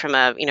great from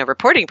a,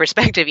 reporting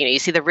perspective. You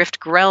see the rift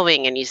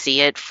growing and you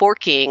see it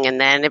forking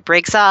and then it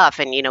breaks off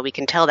and, we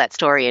can tell that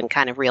story in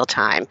kind of real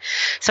time.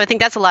 So I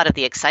think that's a lot of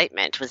the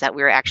excitement, was that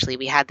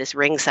we had this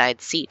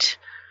ringside seat.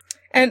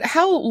 And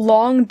how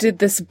long did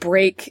this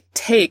break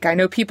take? I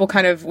know people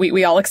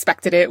we all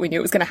expected it. We knew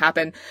it was going to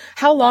happen.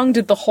 How long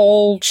did the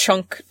whole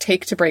chunk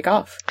take to break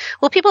off?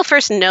 Well, people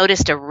first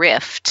noticed a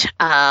rift,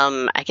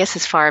 I guess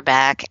as far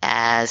back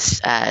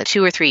as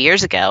 2 or 3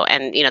 years ago.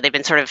 And, they've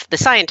been the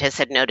scientists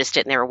had noticed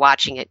it and they were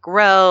watching it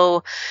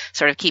grow,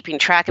 sort of keeping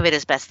track of it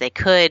as best they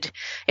could.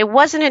 It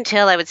wasn't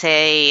until, I would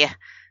say,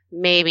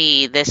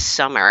 maybe this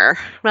summer,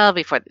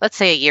 before, let's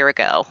say a year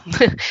ago,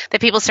 that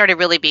people started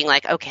really being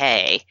like,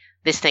 okay,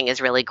 this thing is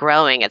really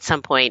growing. At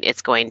some point,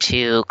 it's going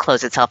to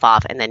close itself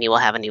off, and then you will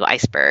have a new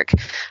iceberg.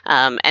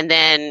 And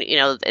then,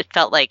 it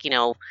felt like,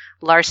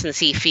 Larsen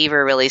C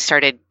fever really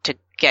started to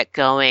get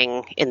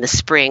going in the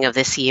spring of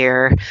this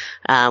year,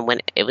 when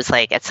it was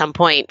like, at some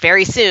point,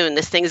 very soon,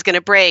 this thing's going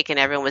to break, and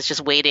everyone was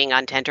just waiting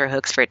on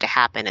tenterhooks for it to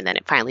happen, and then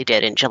it finally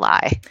did in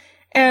July.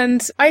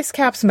 And ice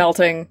caps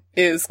melting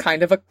is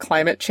kind of a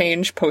climate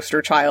change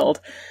poster child.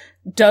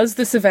 Does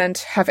this event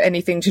have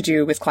anything to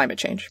do with climate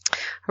change?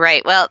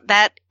 Right. Well,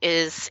 that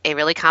is a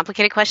really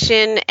complicated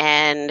question.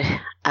 And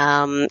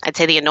I'd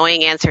say the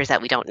annoying answer is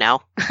that we don't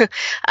know.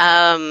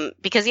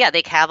 Because,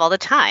 they calve all the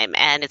time.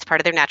 And it's part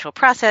of their natural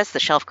process. The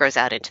shelf grows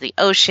out into the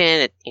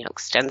ocean. It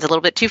extends a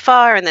little bit too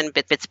far, and then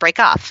bits break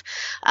off.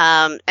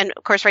 And,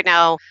 of course, right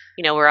now,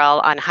 we're all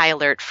on high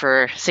alert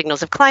for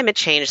signals of climate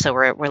change. So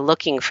we're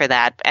looking for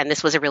that. And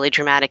this was a really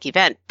dramatic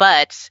event.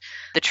 But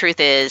the truth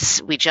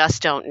is, we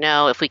just don't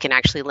know if we can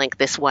actually link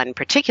this one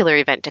particular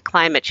event to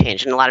climate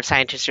change. And a lot of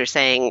scientists are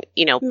saying,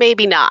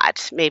 maybe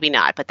not.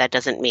 But that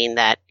doesn't mean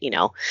that,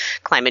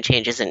 climate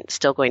change isn't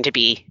still going to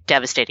be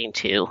devastating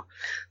to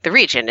the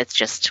region. It's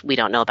just, we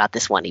don't know about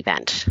this one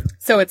event.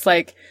 So it's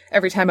like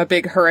every time a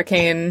big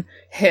hurricane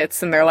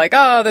hits and they're like,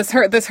 oh, this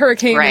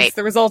hurricane right. is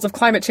the result of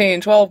climate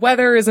change. Well,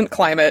 weather isn't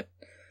climate.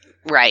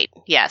 Right.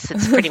 Yes.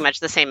 It's pretty much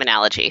the same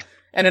analogy.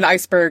 And an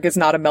iceberg is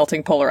not a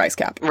melting polar ice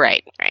cap.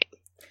 Right.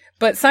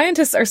 But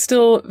scientists are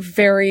still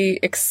very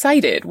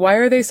excited. Why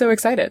are they so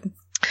excited?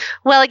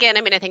 Well, again,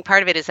 I think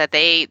part of it is that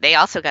they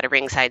also got a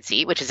ringside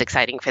seat, which is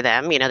exciting for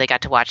them. They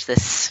got to watch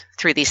this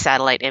through these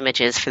satellite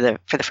images for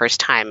the first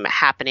time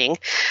happening.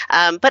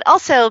 But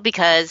also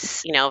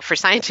because, for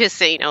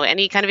scientists,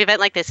 any kind of event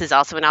like this is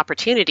also an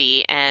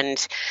opportunity,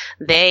 and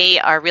they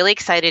are really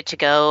excited to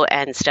go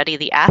and study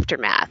the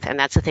aftermath. And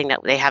that's the thing that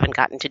they haven't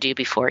gotten to do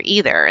before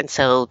either. And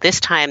so this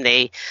time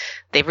they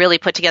really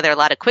put together a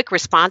lot of quick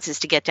responses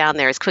to get down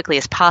there as quickly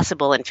as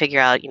possible and figure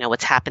out,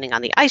 what's happening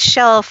on the ice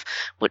shelf,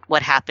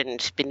 what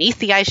happened beneath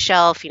the ice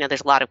shelf.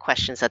 There's a lot of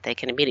questions that they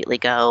can immediately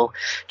go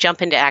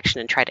jump into action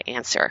and try to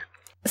answer.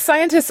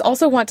 Scientists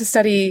also want to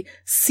study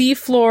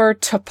seafloor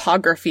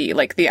topography,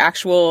 like the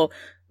actual,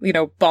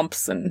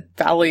 bumps and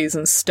valleys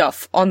and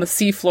stuff on the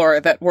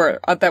seafloor that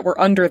were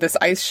under this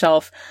ice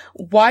shelf.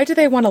 Why do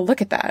they want to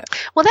look at that?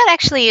 Well, that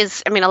actually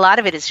is, a lot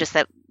of it is just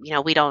that,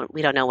 we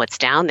don't know what's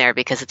down there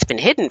because it's been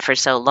hidden for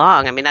so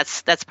long.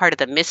 That's part of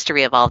the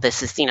mystery of all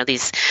this is,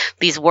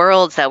 these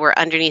worlds that were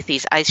underneath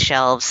these ice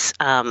shelves,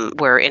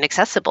 were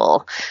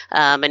inaccessible.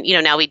 And,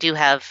 now we do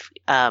have,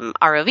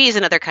 ROVs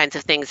and other kinds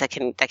of things that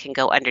can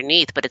go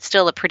underneath, but it's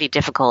still a pretty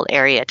difficult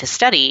area to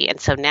study. And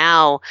so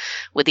now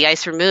with the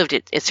ice removed,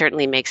 it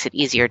certainly makes it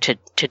easier to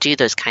do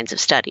those kinds of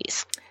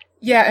studies.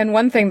 Yeah, and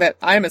one thing that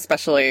I'm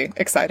especially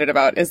excited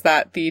about is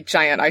that the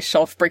giant ice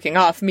shelf breaking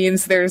off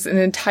means there's an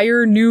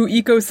entire new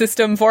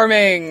ecosystem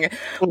forming.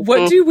 Mm-hmm.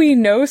 What do we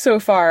know so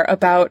far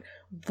about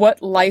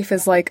what life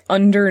is like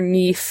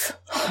underneath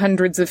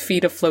hundreds of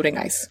feet of floating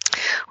ice?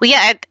 Well,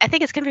 yeah, I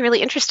think it's going to be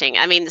really interesting.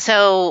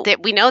 So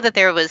we know that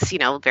there was,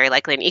 very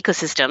likely an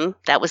ecosystem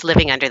that was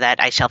living under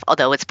that ice shelf,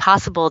 although it's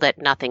possible that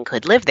nothing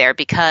could live there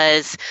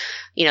because,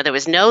 there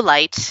was no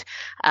light,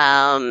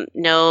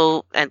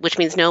 which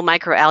means no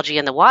microalgae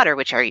in the water,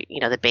 which are,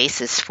 the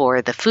basis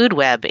for the food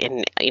web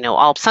in,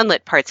 all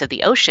sunlit parts of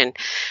the ocean.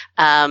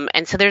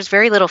 And so there's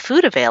very little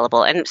food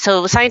available. And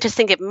so scientists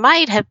think it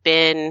might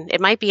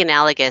be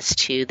analogous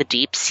to the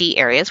deep sea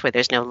areas where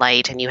there's no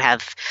light and you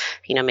have,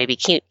 maybe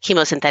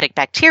chemosynthetic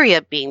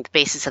bacteria being the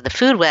basis of the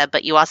food web,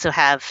 but you also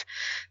have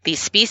these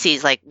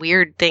species like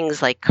weird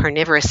things like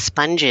carnivorous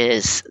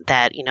sponges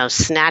that,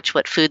 snatch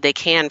what food they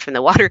can from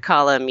the water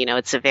column.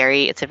 It's a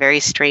very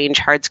strange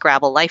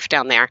hardscrabble life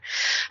down there.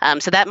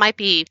 So that might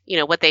be,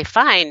 what they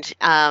find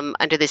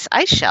under this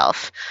ice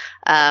shelf.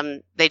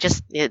 They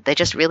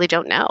just really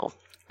don't know.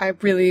 I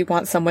really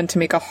want someone to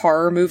make a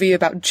horror movie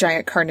about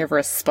giant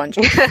carnivorous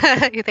sponges.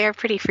 They are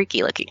pretty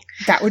freaky looking.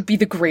 That would be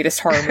the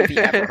greatest horror movie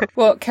ever.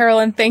 Well,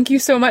 Carolyn, thank you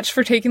so much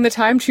for taking the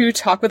time to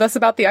talk with us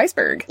about the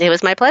iceberg. It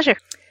was my pleasure.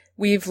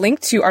 We've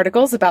linked to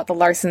articles about the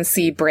Larsen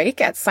C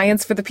break at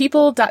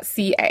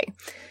scienceforthepeople.ca.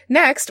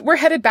 Next, we're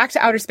headed back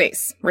to outer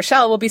space.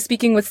 Rochelle will be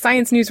speaking with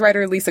science news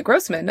writer Lisa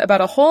Grossman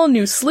about a whole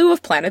new slew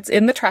of planets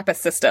in the TRAPPIST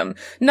system,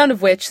 none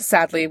of which,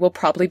 sadly, will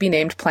probably be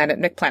named Planet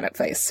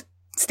McPlanetface.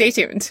 Stay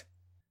tuned.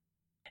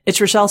 It's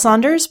Rochelle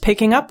Saunders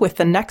picking up with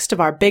the next of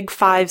our Big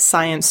 5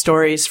 science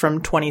stories from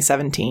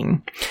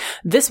 2017.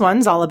 This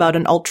one's all about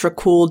an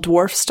ultra-cool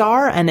dwarf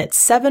star and its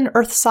 7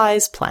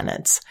 Earth-sized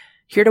planets.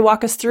 Here to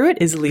walk us through it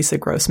is Lisa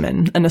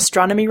Grossman, an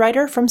astronomy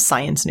writer from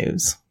Science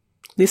News.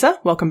 Lisa,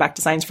 welcome back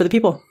to Science for the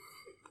People.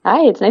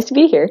 Hi, it's nice to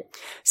be here.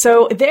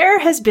 So there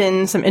has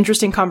been some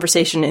interesting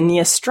conversation in the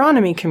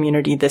astronomy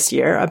community this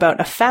year about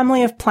a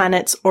family of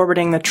planets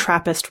orbiting the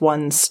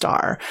TRAPPIST-1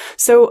 star.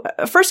 So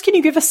first, can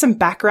you give us some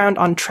background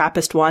on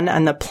TRAPPIST-1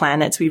 and the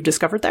planets we've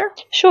discovered there?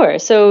 Sure.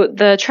 So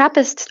the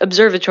TRAPPIST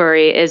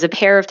Observatory is a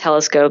pair of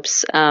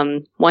telescopes.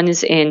 One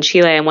is in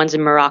Chile and one's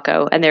in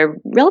Morocco, and they're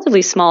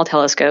relatively small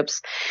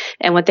telescopes.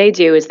 And what they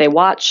do is they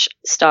watch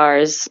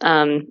stars,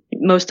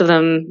 most of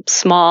them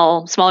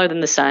smaller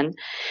than the sun,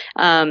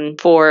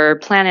 for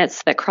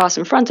planets that cross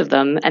in front of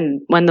them.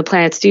 And when the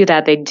planets do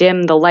that, they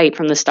dim the light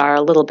from the star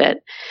a little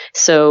bit.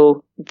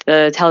 So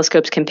the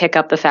telescopes can pick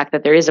up the fact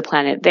that there is a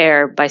planet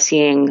there by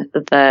seeing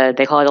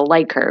they call it a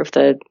light curve,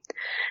 the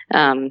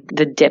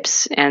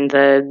dips and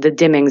the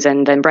dimmings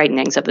and then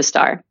brightenings of the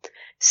star.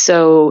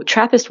 So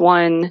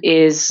TRAPPIST-1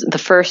 is the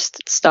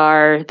first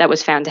star that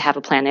was found to have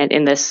a planet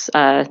in this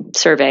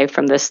survey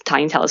from this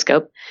tiny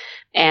telescope.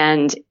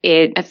 And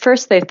at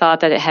first they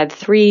thought that it had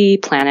 3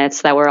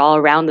 planets that were all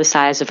around the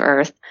size of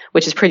Earth,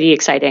 which is pretty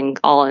exciting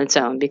all on its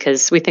own,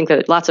 because we think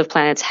that lots of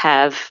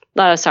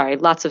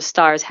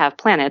stars have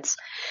planets.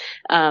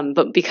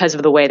 But because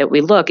of the way that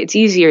we look, it's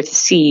easier to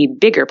see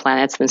bigger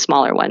planets than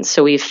smaller ones.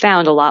 So we've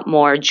found a lot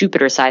more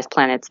Jupiter-sized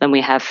planets than we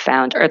have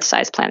found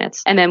Earth-sized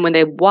planets. And then when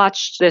they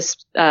watched this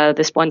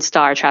one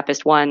star,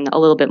 TRAPPIST-1, a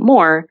little bit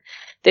more,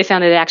 they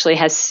found that it actually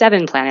has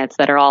 7 planets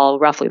that are all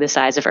roughly the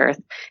size of Earth.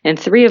 And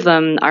 3 of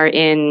them are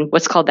in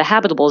what's called the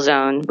habitable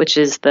zone, which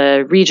is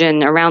the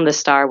region around the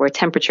star where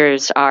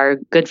temperatures are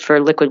good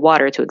for liquid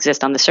water to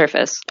exist on the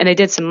surface. And they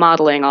did some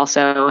modeling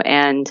also,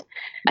 and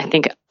I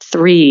think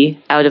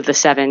 3 out of the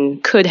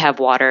 7 could have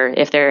water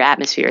if their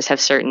atmospheres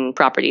have certain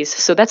properties.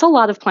 So that's a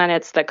lot of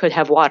planets that could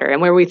have water. And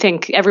where we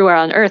think everywhere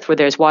on Earth where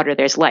there's water,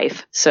 there's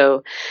life.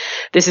 So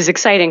this is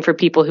exciting for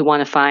people who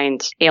want to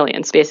find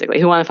aliens, basically,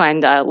 who want to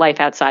find life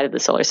outside of the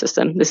solar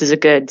system. This is a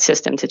good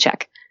system to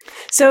check.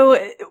 So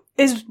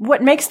is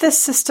what makes this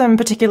system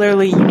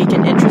particularly unique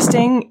and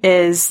interesting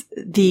is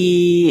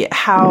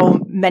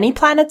how many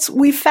planets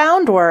we've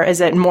found, or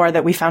is it more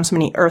that we found so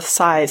many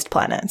Earth-sized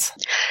planets?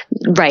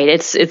 Right.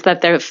 It's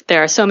that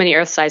there are so many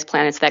Earth-sized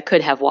planets that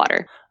could have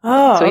water.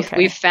 Oh, so okay.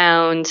 we've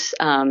found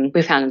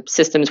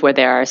systems where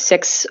there are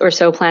 6 or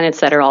so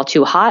planets that are all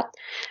too hot,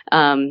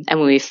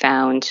 and we've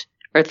found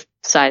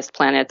Earth-sized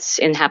planets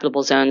in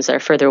habitable zones that are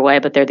further away,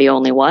 but they're the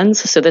only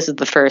ones. So this is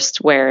the first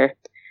where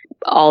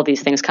all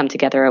these things come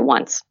together at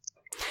once.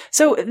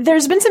 So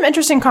there's been some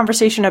interesting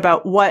conversation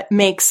about what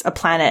makes a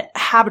planet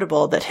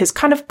habitable that has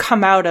kind of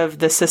come out of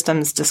the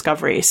system's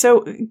discovery.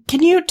 So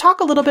can you talk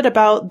a little bit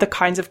about the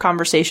kinds of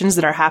conversations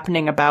that are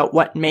happening about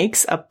what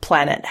makes a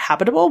planet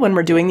habitable when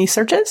we're doing these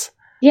searches?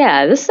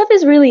 Yeah, this stuff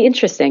is really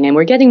interesting, and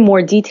we're getting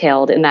more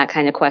detailed in that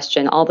kind of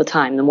question all the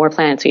time, the more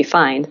planets we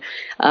find.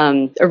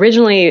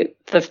 Originally,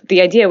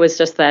 the idea was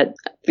just that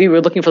we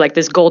were looking for like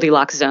this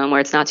Goldilocks zone where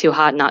it's not too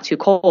hot, not too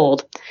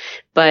cold.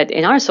 But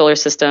in our solar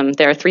system,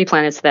 there are 3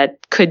 planets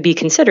that could be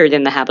considered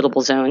in the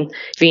habitable zone: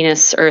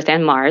 Venus, Earth,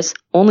 and Mars.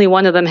 Only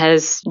one of them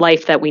has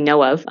life that we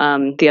know of.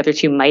 The other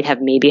 2 might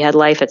have maybe had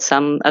life of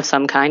some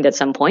kind at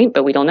some point,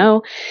 but we don't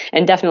know.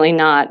 And definitely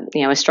not,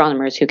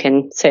 astronomers who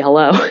can say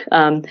hello.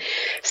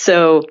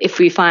 So if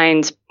we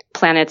find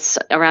planets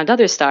around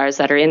other stars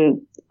that are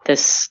in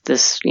this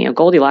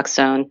Goldilocks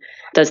zone,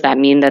 does that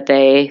mean that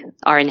they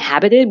are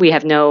inhabited? We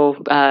have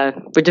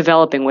we're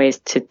developing ways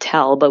to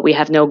tell, but we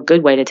have no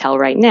good way to tell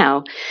right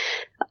now.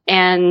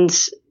 And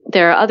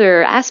there are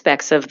other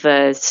aspects of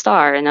the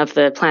star and of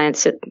the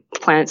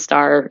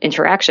planet-star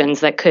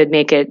interactions that could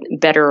make it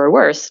better or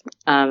worse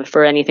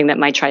for anything that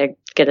might try to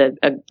get a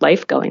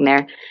life going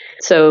there.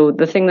 So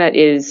the thing that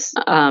is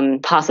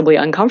possibly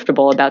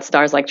uncomfortable about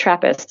stars like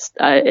TRAPPIST,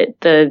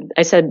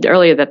 I said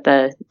earlier that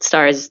the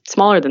star is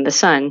smaller than the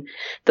sun.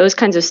 Those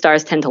kinds of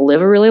stars tend to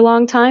live a really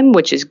long time,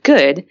 which is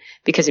good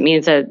because it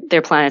means that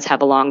their planets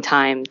have a long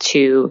time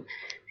to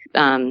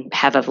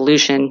have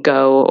evolution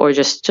go, or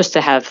just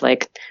to have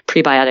like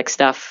prebiotic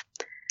stuff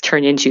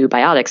turn into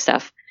biotic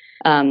stuff.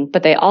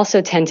 But they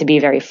also tend to be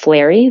very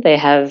flary. They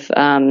have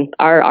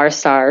our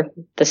star,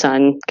 the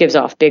sun, gives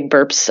off big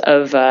burps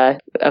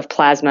of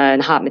plasma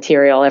and hot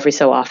material every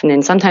so often,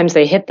 and sometimes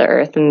they hit the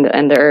Earth, and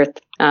the Earth.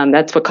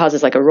 That's what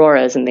causes like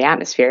auroras in the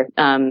atmosphere.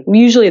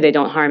 Usually they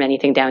don't harm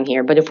anything down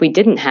here, but if we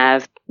didn't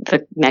have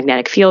the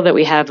magnetic field that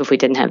we have, if we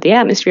didn't have the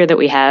atmosphere that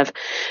we have,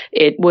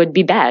 it would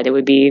be bad. It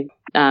would be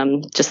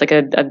just like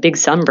a big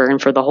sunburn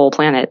for the whole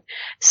planet.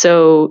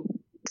 So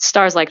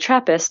stars like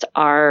TRAPPIST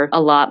are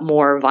a lot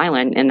more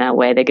violent in that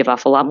way. They give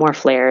off a lot more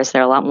flares.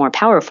 They're a lot more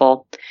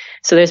powerful.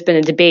 So there's been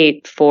a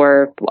debate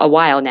for a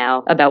while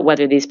now about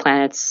whether these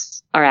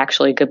planets are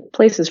actually good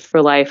places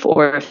for life,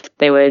 or if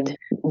they would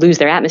lose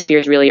their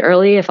atmospheres really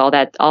early, if all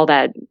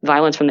that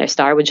violence from their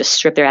star would just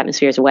strip their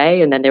atmospheres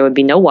away, and then there would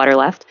be no water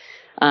left.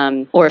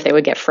 or if they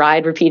would get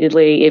fried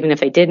repeatedly, even if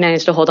they did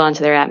manage to hold on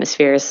to their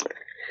atmospheres.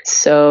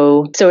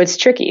 So it's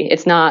tricky.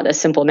 It's not a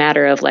simple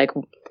matter of like,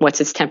 what's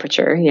its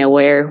temperature?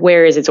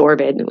 Where is its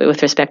orbit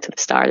with respect to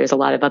the star? There's a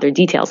lot of other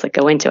details that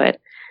go into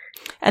it.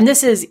 And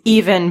this is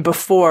even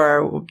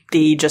before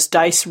the just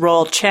dice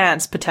roll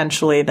chance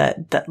potentially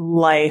that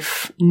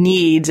life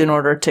needs in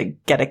order to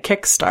get a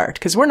kickstart.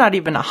 Because we're not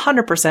even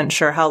 100%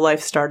 sure how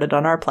life started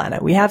on our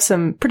planet. We have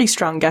some pretty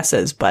strong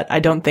guesses, but I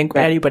don't think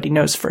anybody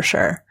knows for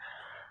sure.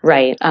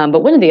 Right.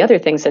 But one of the other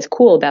things that's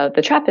cool about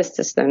the TRAPPIST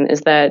system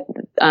is that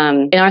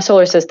in our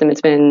solar system,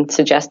 it's been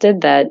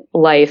suggested that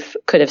life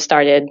could have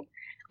started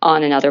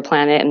on another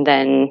planet and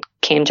then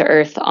came to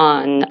Earth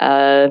on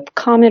a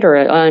comet or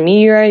on a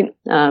meteorite,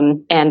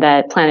 and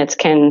that planets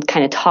can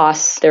kind of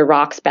toss their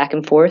rocks back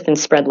and forth and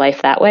spread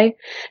life that way.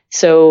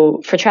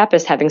 So for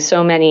TRAPPIST, having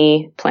so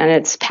many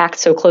planets packed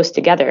so close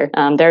together,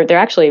 they're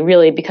actually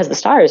really, because the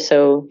star is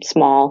so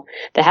small,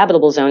 the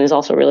habitable zone is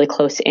also really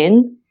close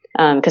in.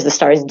 Because the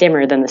star is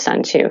dimmer than the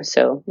sun too,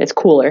 so it's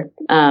cooler.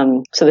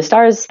 So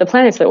the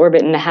planets that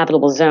orbit in the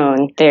habitable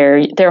zone,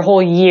 their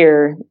whole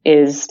year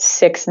is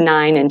 6,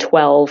 9, and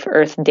 12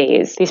 Earth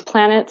days. These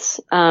planets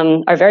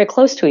are very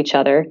close to each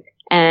other,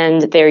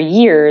 and their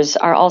years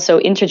are also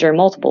integer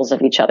multiples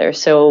of each other.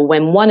 So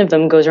when one of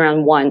them goes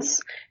around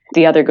once,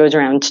 the other goes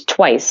around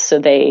twice. So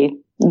they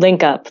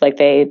link up, like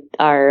they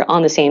are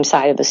on the same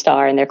side of the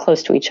star, and they're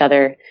close to each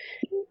other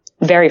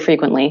very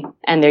frequently.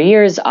 And their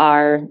years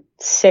are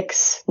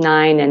 6,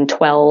 9, and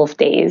 12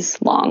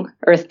 days long,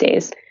 Earth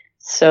days.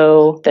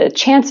 So the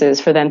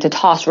chances for them to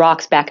toss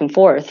rocks back and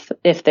forth,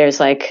 if there's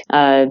like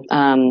an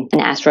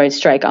asteroid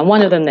strike on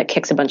one of them that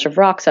kicks a bunch of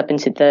rocks up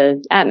into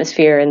the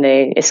atmosphere and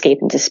they escape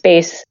into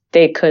space,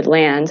 they could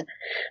land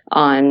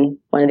on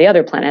one of the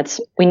other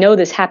planets. We know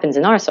this happens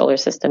in our solar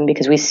system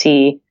because we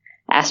see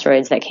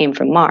asteroids that came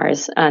from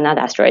Mars. Not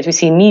asteroids, we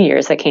see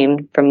meteors that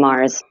came from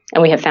Mars,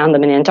 and we have found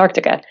them in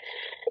Antarctica.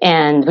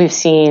 And we've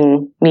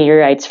seen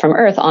meteorites from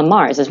Earth on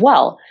Mars as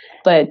well.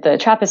 But the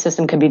TRAPPIST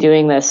system could be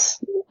doing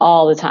this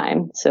all the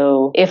time.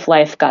 So if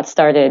life got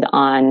started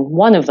on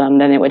one of them,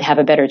 then it would have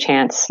a better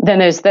chance. Then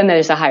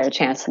there's a higher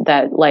chance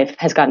that life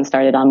has gotten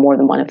started on more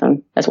than one of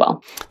them as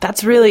well.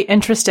 That's really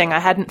interesting. I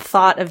hadn't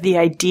thought of the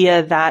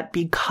idea that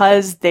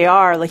because they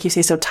are, like you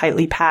say, so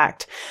tightly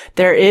packed,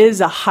 there is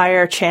a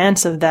higher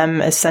chance of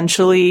them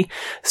essentially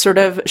sort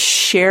of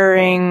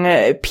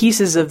sharing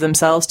pieces of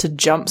themselves to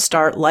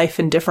jumpstart life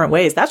in different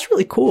ways. That's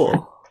really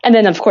cool. And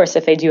then, of course,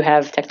 if they do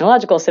have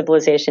technological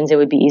civilizations, it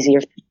would be easier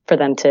for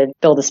them to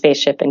build a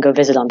spaceship and go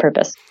visit on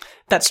purpose.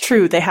 That's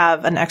true. They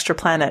have an extra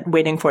planet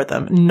waiting for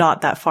them,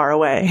 not that far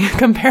away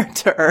compared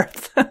to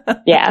Earth.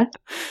 Yeah.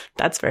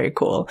 That's very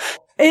cool.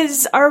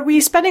 Are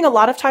we spending a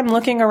lot of time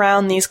looking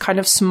around these kind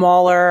of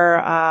smaller,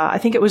 I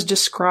think it was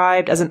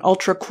described as an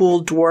ultra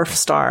cool dwarf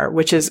star,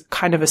 which is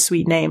kind of a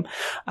sweet name.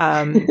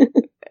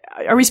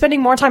 Are we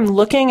spending more time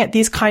looking at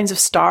these kinds of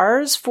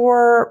stars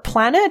for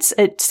planets?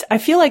 I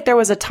feel like there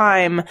was a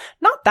time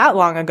not that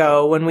long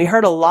ago when we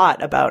heard a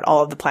lot about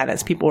all of the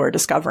planets people were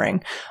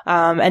discovering.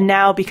 And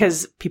now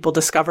because people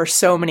discover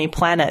so many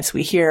planets,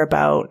 we hear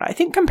about, I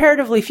think,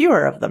 comparatively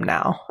fewer of them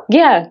now.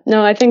 Yeah,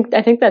 no, I think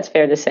that's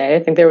fair to say. I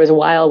think there was a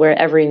while where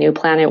every new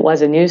planet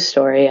was a news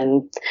story,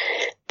 and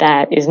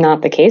that is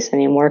not the case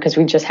anymore because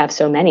we just have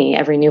so many.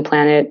 Every new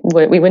planet,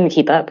 we wouldn't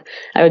keep up.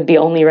 I would be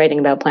only writing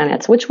about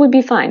planets, which would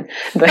be fine.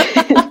 But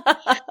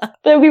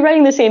they'd be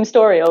writing the same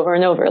story over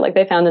and over. Like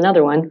they found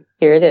another one.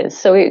 Here it is.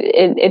 So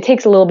it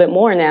takes a little bit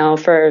more now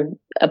for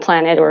a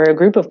planet or a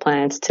group of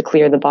planets to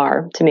clear the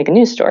bar to make a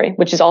news story,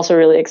 which is also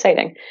really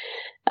exciting.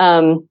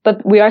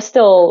 But we are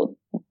still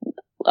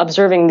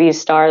observing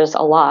these stars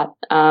a lot.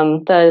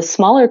 The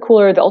smaller,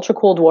 cooler, the ultra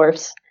cool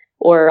dwarfs,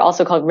 or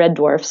also called red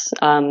dwarfs,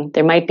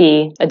 there might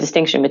be a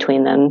distinction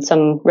between them.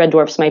 Some red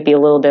dwarfs might be a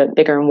little bit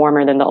bigger and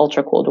warmer than the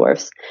ultra cool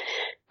dwarfs.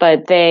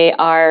 But they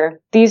are,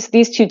 these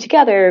two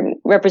together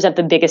represent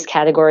the biggest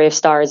category of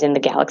stars in the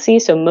galaxy.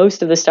 So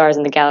most of the stars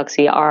in the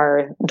galaxy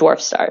are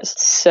dwarf stars.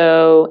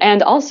 So,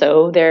 and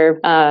also their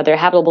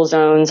habitable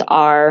zones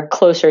are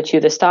closer to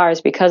the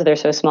stars because they're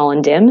so small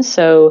and dim.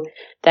 So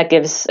that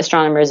gives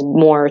astronomers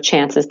more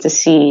chances to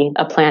see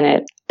a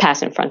planet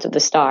pass in front of the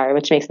star,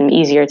 which makes them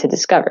easier to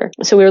discover.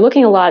 So we were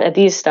looking a lot at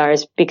these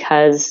stars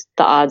because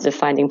the odds of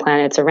finding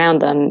planets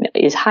around them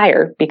is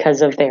higher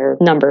because of their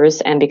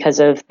numbers and because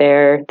of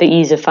the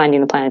ease of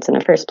finding the planets in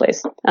the first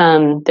place.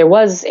 There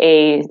was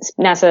a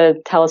NASA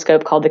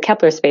telescope called the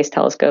Kepler Space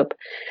Telescope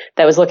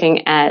that was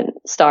looking at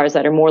stars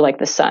that are more like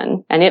the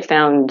sun, and it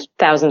found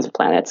thousands of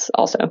planets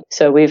also.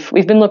 So we've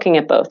been looking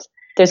at both.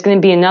 There's going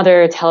to be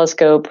another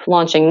telescope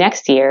launching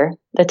next year.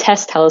 The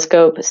TESS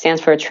telescope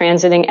stands for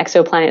Transiting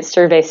Exoplanet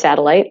Survey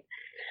Satellite.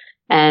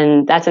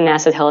 And that's a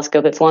NASA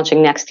telescope that's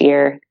launching next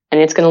year.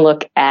 And it's going to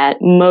look at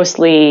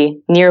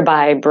mostly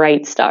nearby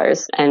bright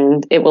stars.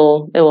 And it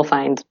will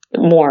find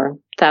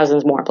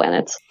thousands more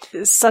planets.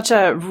 Such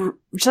a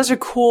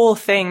cool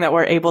thing that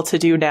we're able to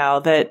do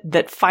now,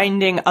 that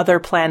finding other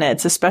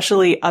planets,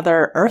 especially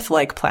other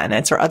Earth-like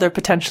planets or other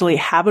potentially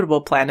habitable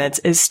planets,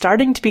 is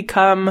starting to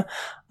become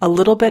a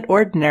little bit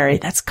ordinary.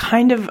 That's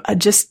kind of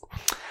just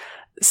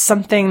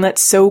something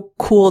that's so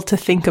cool to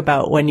think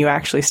about when you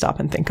actually stop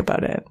and think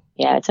about it.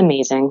 Yeah, it's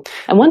amazing.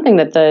 And one thing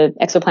that the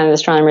exoplanet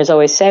astronomers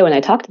always say when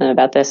I talk to them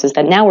about this is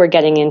that now we're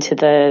getting into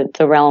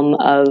the realm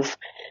of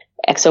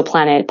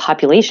exoplanet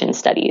population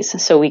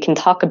studies. So we can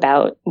talk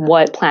about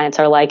what planets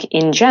are like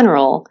in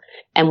general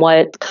and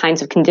what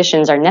kinds of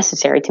conditions are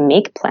necessary to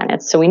make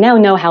planets. So we now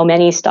know how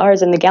many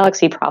stars in the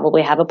galaxy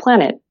probably have a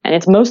planet, and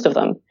it's most of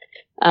them.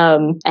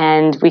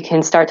 And we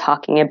can start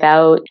talking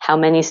about how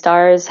many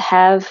stars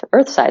have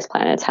Earth-sized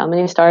planets, how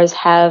many stars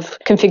have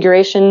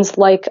configurations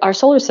like our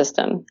solar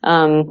system,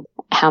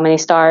 how many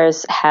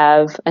stars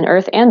have an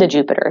Earth and a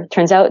Jupiter.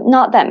 Turns out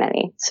not that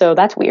many, so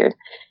that's weird.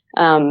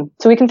 So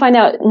we can find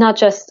out not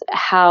just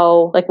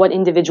how, like, what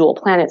individual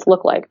planets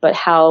look like, but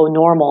how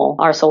normal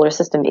our solar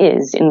system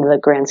is in the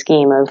grand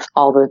scheme of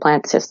all the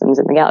planet systems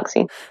in the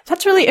galaxy.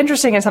 That's really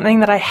interesting and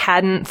something that I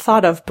hadn't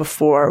thought of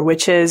before,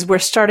 which is we're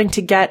starting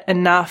to get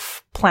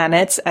enough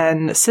planets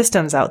and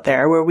systems out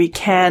there where we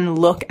can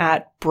look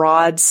at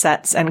broad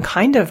sets and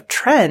kind of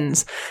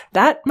trends.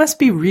 That must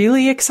be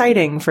really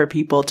exciting for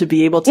people to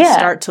be able to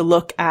start to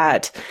look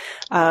at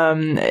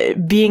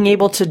being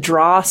able to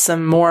draw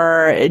some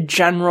more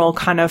general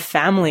kind of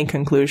family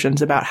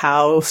conclusions about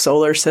how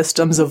solar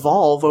systems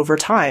evolve over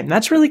time.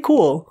 That's really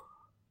cool.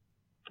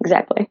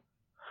 Exactly.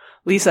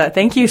 Lisa,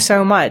 thank you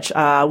so much.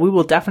 We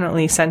will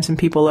definitely send some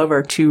people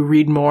over to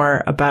read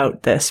more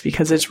about this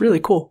because it's really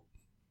cool.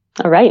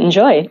 All right,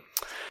 enjoy.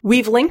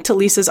 We've linked to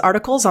Lisa's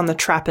articles on the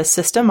TRAPPIST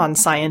system on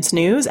Science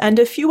News and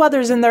a few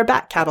others in their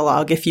back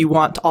catalog if you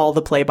want all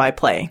the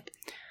play-by-play.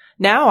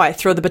 Now I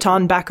throw the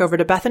baton back over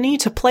to Bethany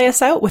to play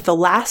us out with the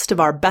last of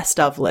our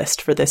best of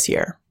list for this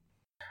year.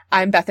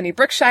 I'm Bethany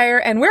Brookshire,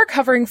 and we're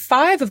covering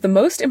 5 of the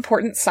most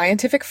important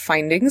scientific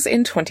findings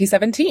in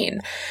 2017.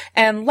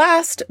 And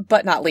last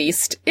but not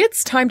least,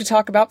 it's time to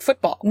talk about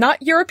football.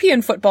 Not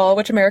European football,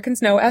 which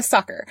Americans know as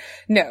soccer.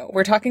 No,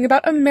 we're talking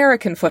about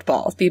American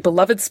football, the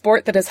beloved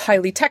sport that is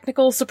highly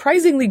technical,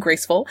 surprisingly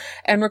graceful,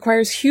 and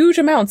requires huge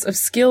amounts of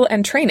skill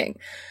and training.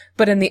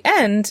 But in the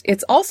end,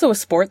 it's also a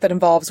sport that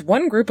involves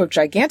one group of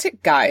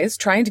gigantic guys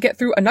trying to get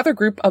through another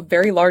group of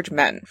very large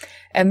men.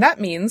 And that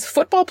means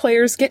football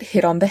players get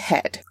hit on the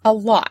head. A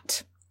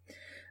lot.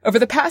 Over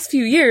the past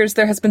few years,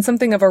 there has been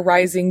something of a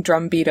rising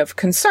drumbeat of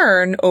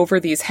concern over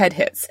these head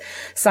hits.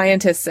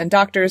 Scientists and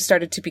doctors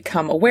started to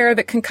become aware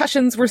that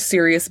concussions were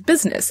serious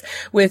business,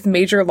 with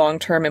major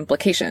long-term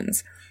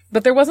implications.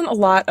 But there wasn't a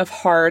lot of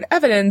hard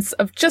evidence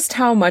of just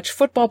how much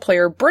football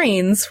player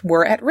brains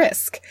were at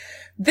risk.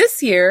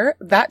 This year,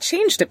 that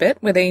changed a bit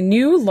with a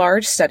new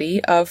large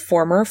study of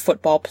former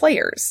football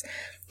players.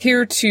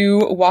 Here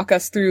to walk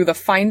us through the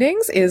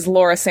findings is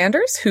Laura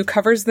Sanders, who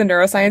covers the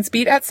neuroscience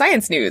beat at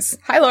Science News.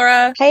 Hi,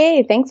 Laura.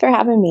 Hey, thanks for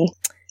having me.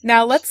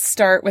 Now let's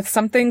start with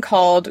something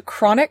called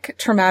chronic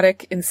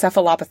traumatic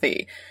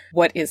encephalopathy.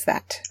 What is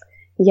that?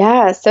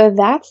 Yeah, so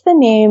that's the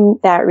name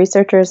that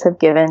researchers have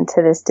given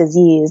to this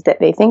disease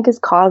that they think is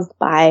caused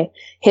by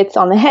hits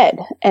on the head.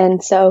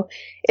 And so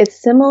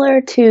it's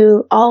similar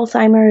to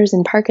Alzheimer's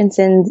and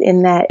Parkinson's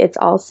in that it's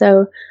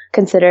also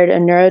considered a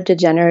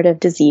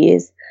neurodegenerative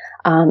disease.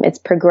 It's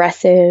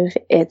progressive.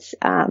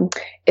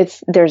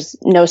 There's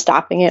no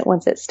stopping it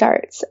once it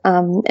starts.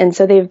 And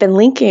so they've been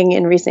linking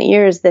in recent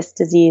years this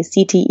disease,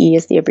 CTE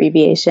is the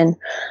abbreviation,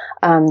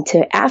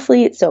 to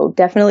athletes. So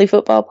definitely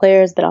football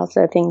players, but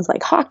also things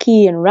like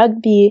hockey and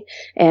rugby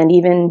and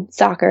even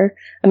soccer,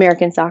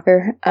 American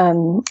soccer,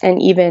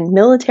 and even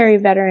military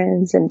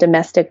veterans and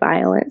domestic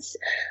violence,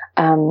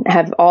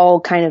 have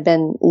all kind of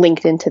been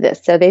linked into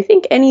this. So they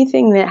think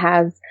anything that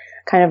has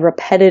kind of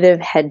repetitive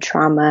head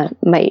trauma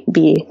might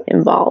be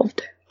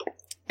involved.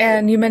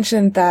 And you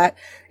mentioned that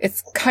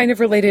it's kind of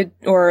related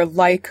or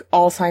like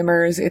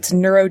Alzheimer's, it's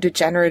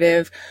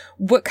neurodegenerative.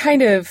 What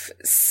kind of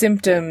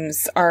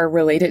symptoms are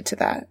related to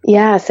that?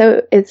 Yeah,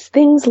 so it's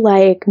things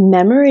like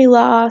memory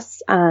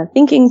loss,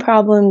 thinking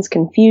problems,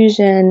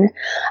 confusion.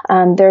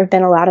 There have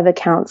been a lot of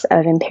accounts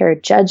of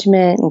impaired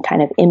judgment and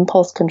kind of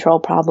impulse control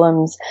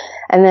problems.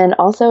 And then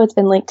also it's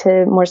been linked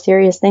to more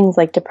serious things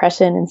like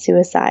depression and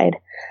suicide.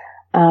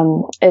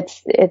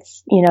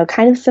 It's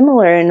kind of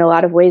similar in a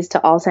lot of ways to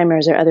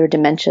Alzheimer's or other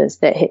dementias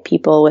that hit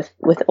people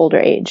with older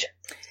age.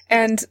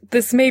 And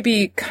this may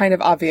be kind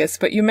of obvious,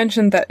 but you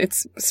mentioned that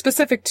it's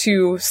specific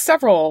to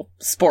several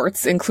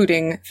sports,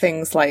 including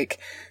things like,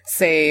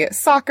 say,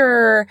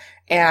 soccer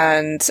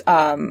and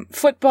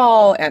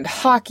football and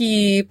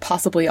hockey,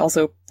 possibly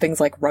also things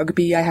like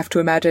rugby, I have to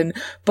imagine.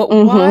 But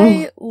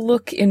why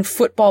look in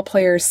football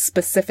players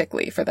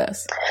specifically for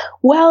this?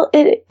 Well,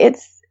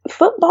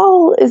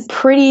 football is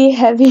pretty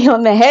heavy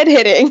on the head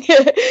hitting.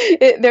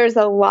 There's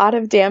a lot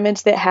of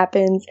damage that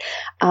happens.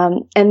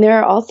 And there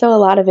are also a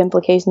lot of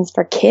implications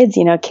for kids.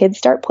 Kids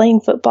start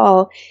playing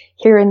football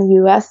here in the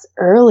U.S.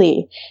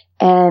 early.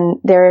 And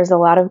there's a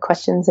lot of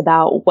questions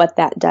about what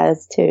that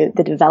does to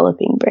the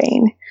developing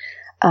brain.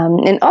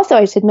 And also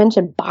I should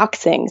mention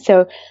boxing.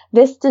 So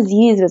this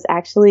disease was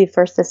actually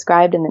first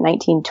described in the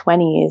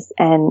 1920s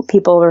and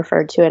people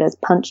referred to it as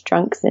punch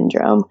drunk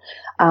syndrome.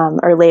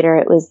 or later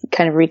it was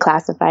kind of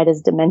reclassified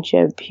as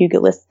dementia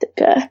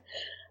pugilistica.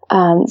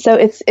 So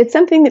it's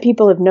something that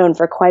people have known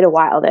for quite a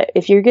while, that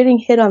if you're getting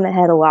hit on the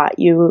head a lot,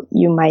 you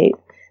might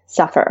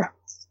suffer.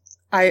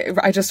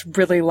 I just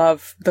really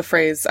love the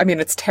phrase. I mean,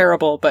 it's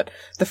terrible, but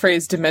the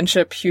phrase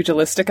dementia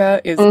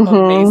pugilistica is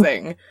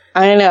amazing.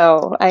 I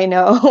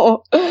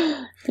know.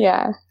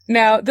 Yeah.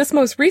 Now, this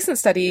most recent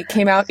study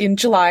came out in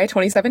July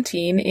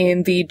 2017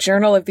 in the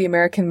Journal of the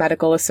American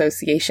Medical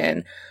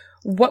Association.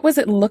 What was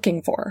it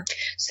looking for?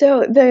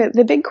 So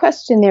the big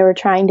question they were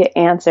trying to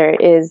answer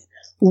is,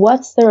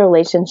 what's the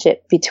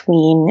relationship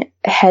between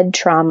head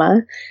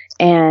trauma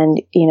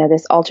and,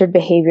 this altered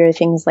behavior,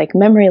 things like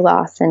memory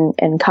loss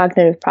and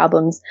cognitive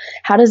problems?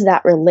 How does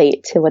that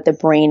relate to what the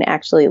brain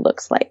actually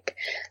looks like?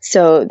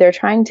 So they're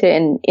trying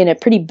to, in a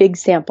pretty big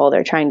sample,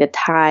 they're trying to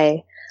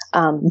tie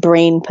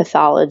brain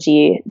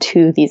pathology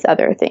to these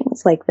other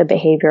things, like the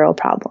behavioral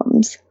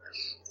problems.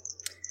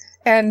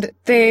 And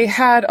they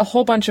had a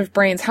whole bunch of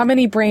brains. How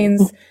many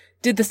brains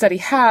did the study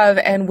have,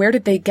 and where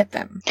did they get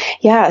them?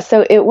 Yeah,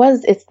 so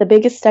it's the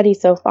biggest study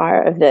so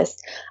far of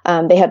this.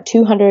 They had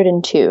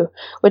 202,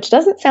 which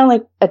doesn't sound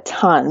like a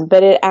ton,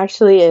 but it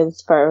actually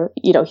is for,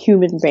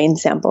 human brain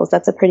samples.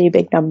 That's a pretty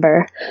big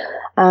number.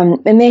 And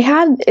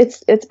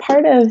it's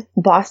part of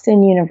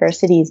Boston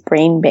University's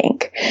brain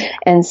bank.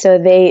 And so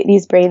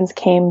these brains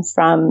came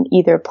from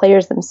either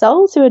players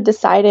themselves who had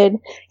decided,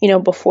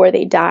 before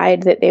they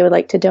died that they would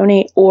like to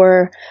donate,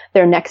 or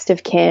their next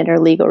of kin or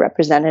legal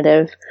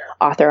representative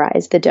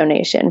authorized the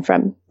donation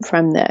from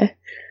the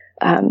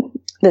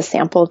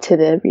sample to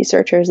the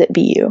researchers at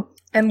BU.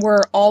 And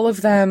were all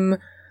of them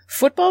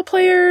football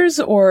players,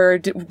 or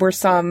were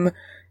some,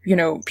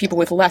 people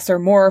with less or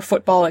more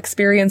football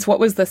experience?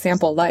 What was the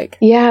sample like?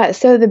 Yeah,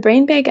 so the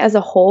brain bank as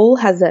a whole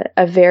has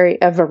a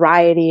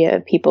variety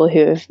of people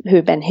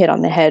who've been hit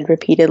on the head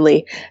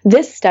repeatedly.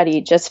 This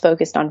study just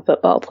focused on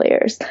football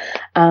players,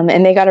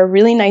 and they got a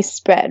really nice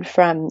spread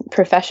from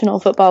professional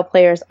football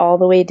players all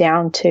the way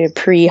down to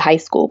pre-high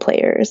school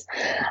players.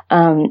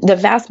 The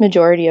vast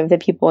majority of the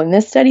people in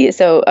this study,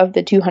 so of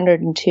the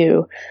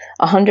 202,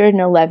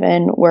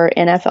 111 were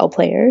NFL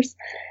players,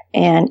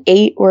 and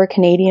 8 were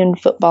Canadian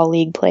Football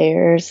League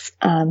players,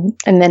 and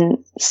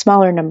then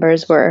smaller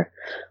numbers were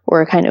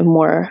kind of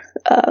more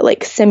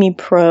like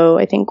semi-pro.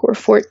 I think were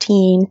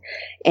 14,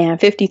 and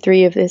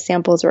 53 of the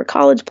samples were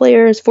college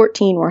players,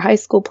 14 were high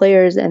school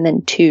players, and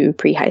then 2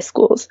 pre-high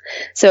schools.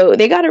 So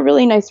they got a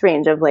really nice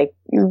range of like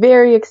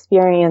very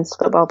experienced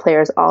football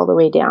players all the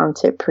way down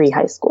to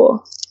pre-high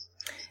school.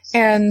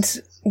 And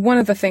one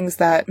of the things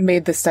that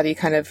made this study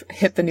kind of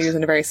hit the news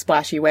in a very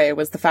splashy way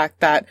was the fact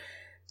that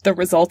the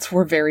results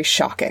were very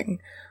shocking.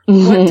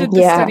 What did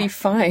the study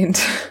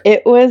find?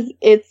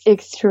 It's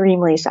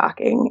extremely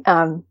shocking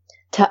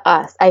to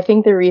us. I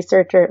think the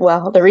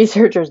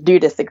researchers do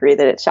disagree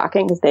that it's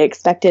shocking because they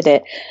expected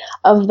it.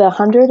 Of the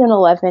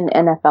 111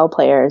 NFL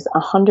players,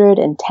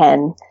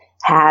 110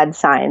 had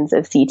signs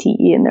of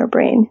CTE in their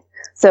brain.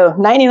 So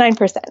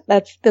 99%.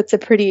 That's a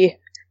pretty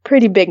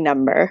big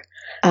number.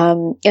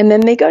 And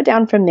then they go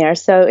down from there.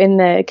 So in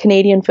the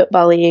Canadian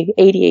Football League,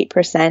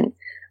 88%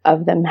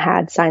 of them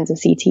had signs of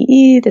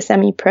CTE. The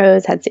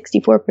semi-pros had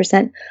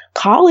 64%.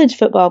 College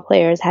football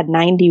players had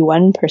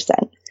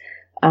 91%,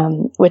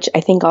 which I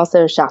think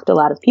also shocked a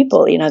lot of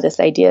people. This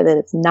idea that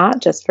it's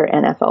not just for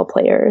NFL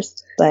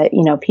players, but,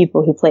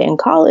 people who play in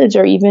college,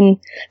 or even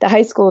the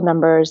high school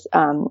numbers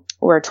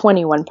were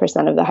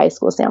 21% of the high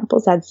school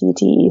samples had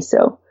CTE.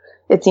 So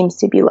it seems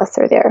to be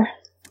lesser there.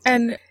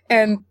 And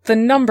the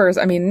numbers,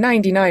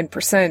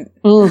 99%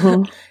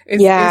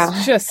 is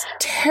just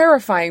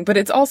terrifying, but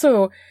it's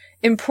also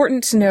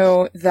important to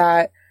know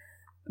that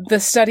the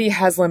study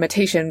has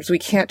limitations. We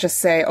can't just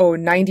say,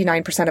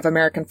 99% of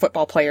American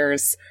football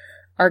players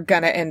are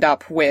going to end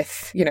up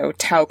with,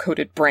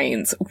 tau-coated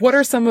brains. What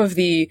are some of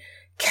the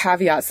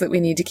caveats that we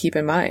need to keep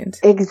in mind?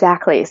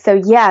 Exactly. So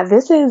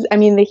this is,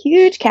 the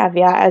huge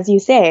caveat, as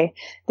you say,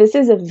 this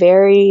is a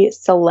very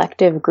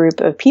selective group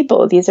of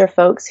people. These are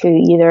folks who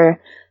either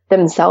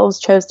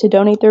themselves chose to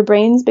donate their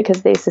brains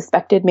because they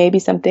suspected maybe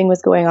something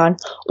was going on,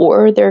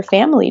 or their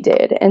family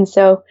did. And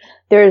so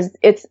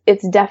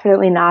it's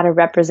definitely not a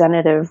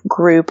representative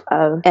group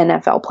of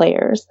NFL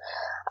players.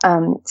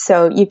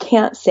 So you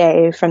can't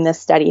say from this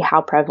study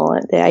how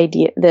prevalent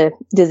the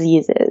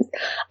disease is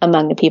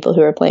among the people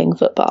who are playing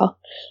football.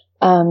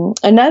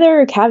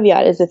 Another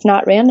caveat is it's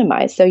not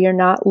randomized. So you're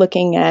not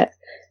looking at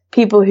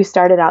people who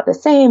started out the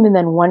same and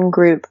then one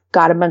group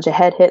got a bunch of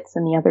head hits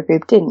and the other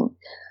group didn't.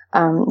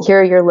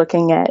 Here you're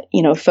looking at,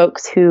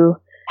 folks who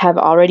have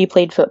already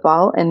played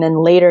football, and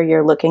then later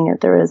you're looking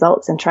at the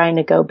results and trying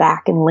to go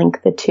back and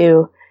link the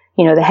two,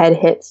 the head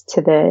hits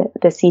to the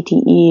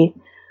CTE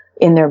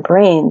in their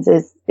brains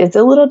is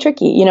a little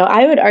tricky.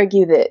 I would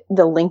argue that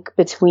the link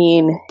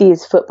between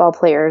these football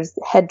players'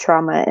 head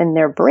trauma and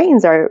their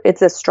brains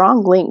it's a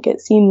strong link. It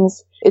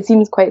seems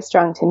quite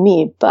strong to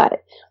me,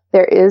 but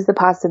there is the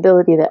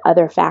possibility that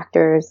other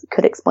factors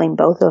could explain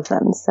both of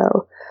them.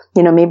 So,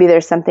 maybe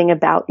there's something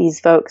about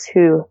these folks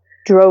who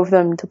drove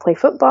them to play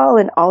football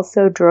and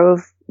also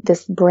drove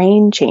this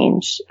brain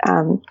change.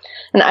 And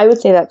I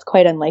would say that's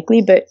quite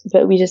unlikely, but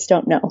we just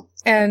don't know.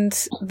 And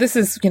this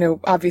is,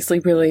 obviously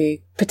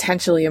really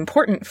potentially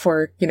important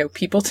for,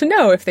 people to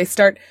know if they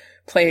start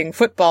playing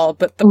football.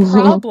 But the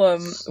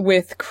problem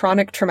with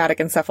chronic traumatic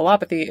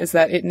encephalopathy is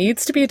that it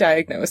needs to be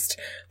diagnosed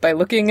by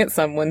looking at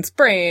someone's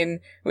brain,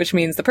 which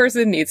means the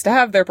person needs to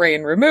have their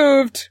brain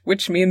removed,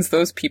 which means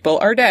those people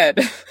are dead.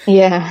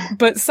 Yeah.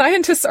 But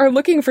scientists are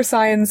looking for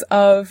signs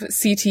of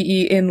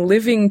CTE in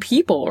living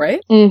people,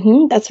 right?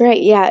 That's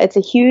right. Yeah, it's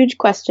a huge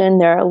question.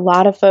 There are a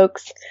lot of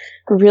folks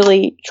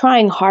really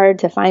trying hard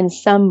to find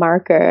some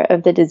marker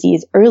of the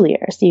disease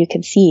earlier so you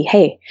can see,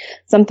 hey,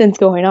 something's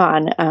going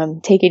on,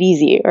 take it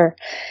easy. Or,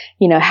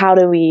 how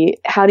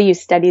do you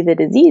study the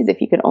disease if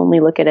you can only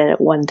look at it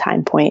at one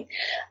time point?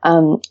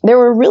 There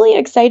were really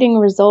exciting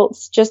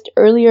results just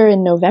earlier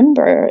in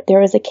November.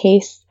 There was a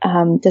case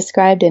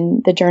described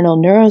in the journal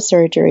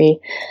Neurosurgery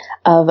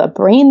of a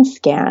brain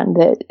scan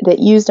that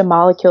used a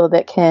molecule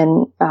that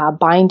can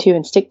bind to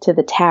and stick to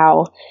the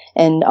tau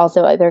and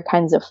also other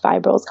kinds of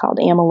fibrils called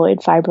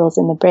amyloid fibrils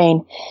in the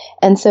brain.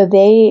 And so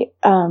they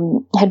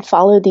had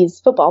followed these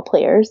football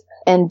players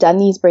and done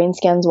these brain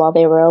scans while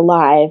they were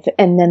alive.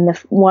 And then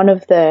one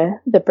of the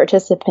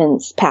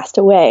participants passed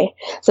away.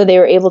 So they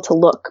were able to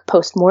look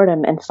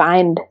post-mortem and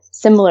find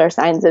similar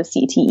signs of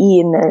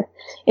CTE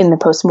in the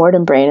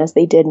post-mortem brain as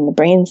they did in the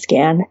brain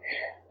scan.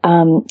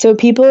 So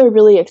people are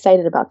really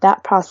excited about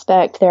that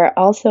prospect. There are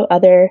also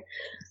other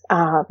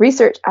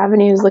research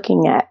avenues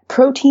looking at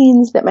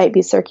proteins that might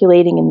be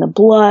circulating in the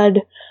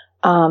blood.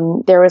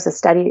 There was a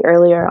study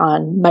earlier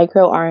on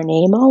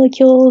microRNA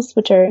molecules,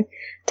 which are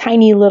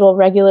tiny little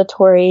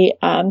regulatory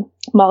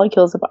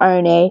molecules of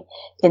RNA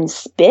in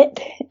spit,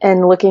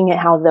 and looking at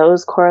how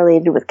those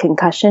correlated with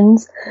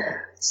concussions.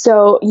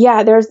 So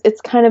yeah,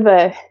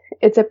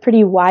 it's a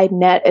pretty wide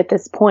net at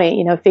this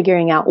point,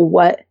 figuring out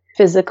what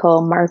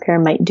physical marker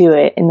might do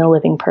it in the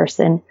living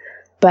person.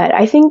 But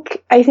I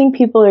think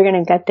people are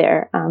going to get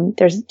there.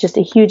 There's just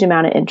a huge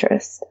amount of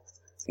interest.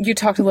 You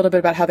talked a little bit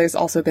about how there's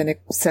also been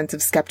a sense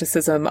of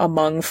skepticism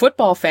among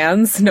football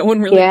fans. No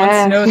one really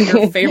wants to know that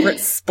your favorite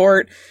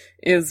sport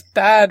is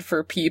bad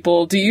for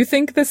people. Do you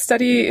think this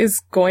study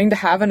is going to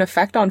have an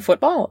effect on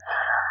football?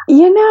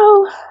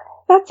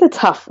 That's a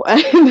tough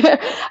one.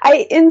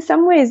 In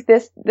some ways,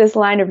 this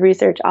line of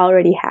research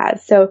already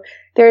has. So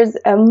there's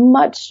a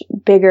much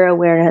bigger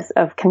awareness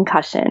of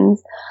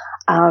concussions.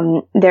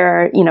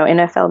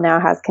 NFL now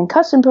has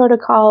concussion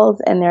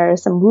protocols, and there are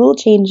some rule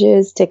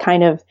changes to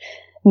kind of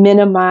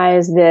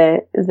minimize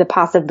the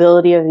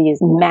possibility of these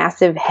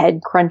massive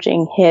head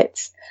crunching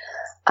hits.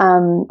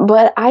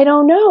 But I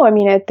don't know. I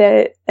mean, at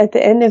the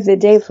end of the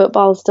day,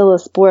 football is still a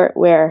sport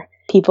where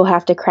people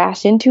have to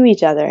crash into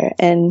each other,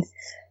 and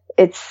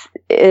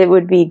it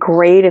would be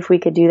great if we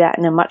could do that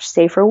in a much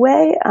safer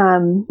way.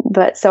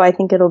 But so I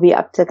think it'll be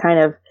up to kind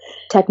of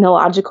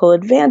technological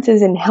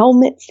advances in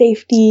helmet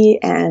safety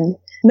and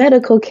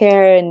medical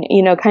care and,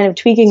 kind of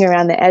tweaking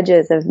around the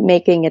edges of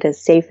making it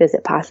as safe as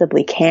it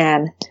possibly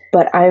can.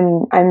 But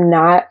I'm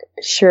not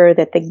sure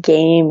that the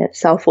game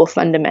itself will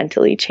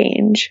fundamentally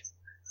change.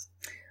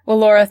 Well,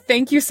 Laura,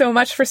 thank you so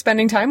much for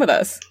spending time with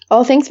us.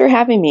 Oh, thanks for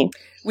having me.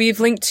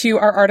 We've linked to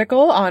our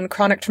article on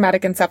chronic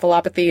traumatic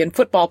encephalopathy in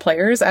football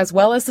players, as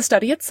well as the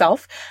study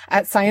itself,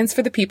 at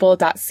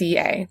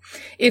scienceforthepeople.ca.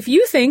 If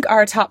you think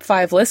our top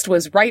 5 list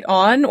was right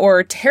on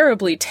or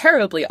terribly,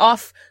 terribly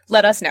off,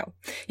 let us know.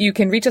 You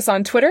can reach us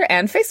on Twitter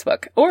and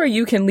Facebook, or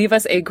you can leave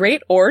us a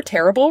great or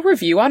terrible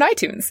review on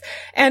iTunes.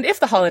 And if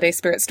the holiday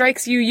spirit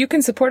strikes you, you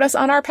can support us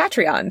on our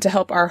Patreon to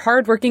help our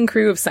hardworking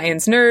crew of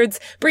science nerds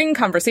bring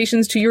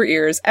conversations to your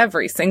ears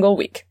every single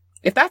week.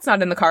 If that's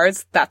not in the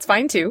cards, that's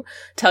fine too.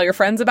 Tell your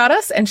friends about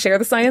us and share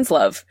the science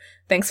love.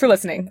 Thanks for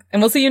listening,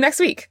 and we'll see you next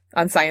week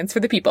on Science for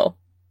the People.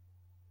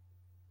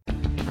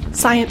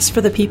 Science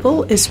for the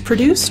People is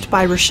produced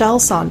by Rochelle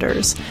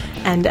Saunders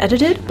and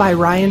edited by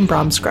Ryan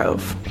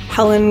Bromsgrove.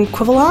 Helen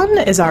Quivalon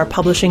is our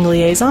publishing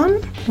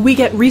liaison. We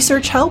get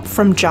research help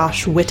from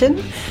Josh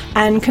Witten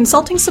and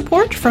consulting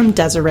support from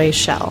Desiree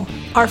Schell.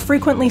 Our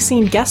frequently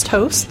seen guest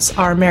hosts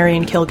are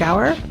Marion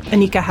Kilgour,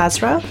 Anika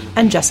Hazra,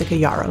 and Jessica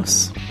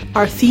Yaros.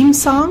 Our theme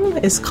song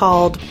is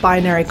called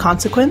Binary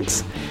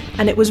Consequence,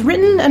 and it was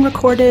written and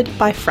recorded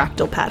by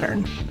Fractal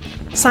Pattern.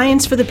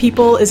 Science for the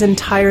People is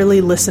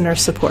entirely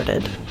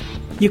listener-supported.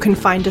 You can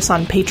find us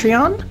on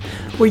Patreon,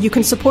 where you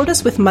can support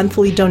us with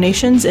monthly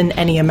donations in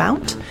any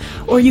amount,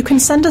 or you can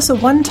send us a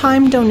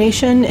one-time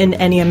donation in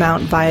any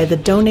amount via the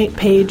donate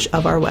page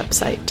of our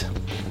website.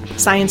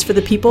 Science for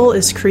the People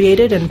is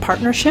created in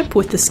partnership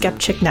with the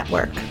Skepchick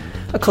Network,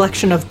 a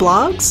collection of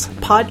blogs,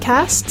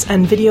 podcasts,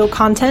 and video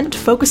content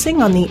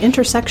focusing on the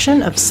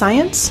intersection of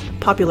science,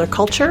 popular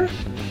culture,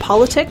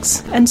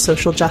 politics, and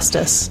social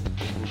justice.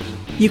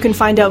 You can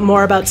find out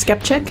more about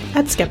Skepchick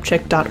at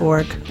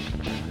skepchick.org.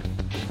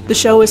 The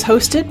show is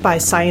hosted by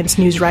science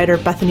news writer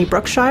Bethany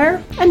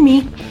Brookshire and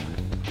me,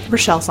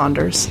 Rochelle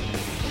Saunders.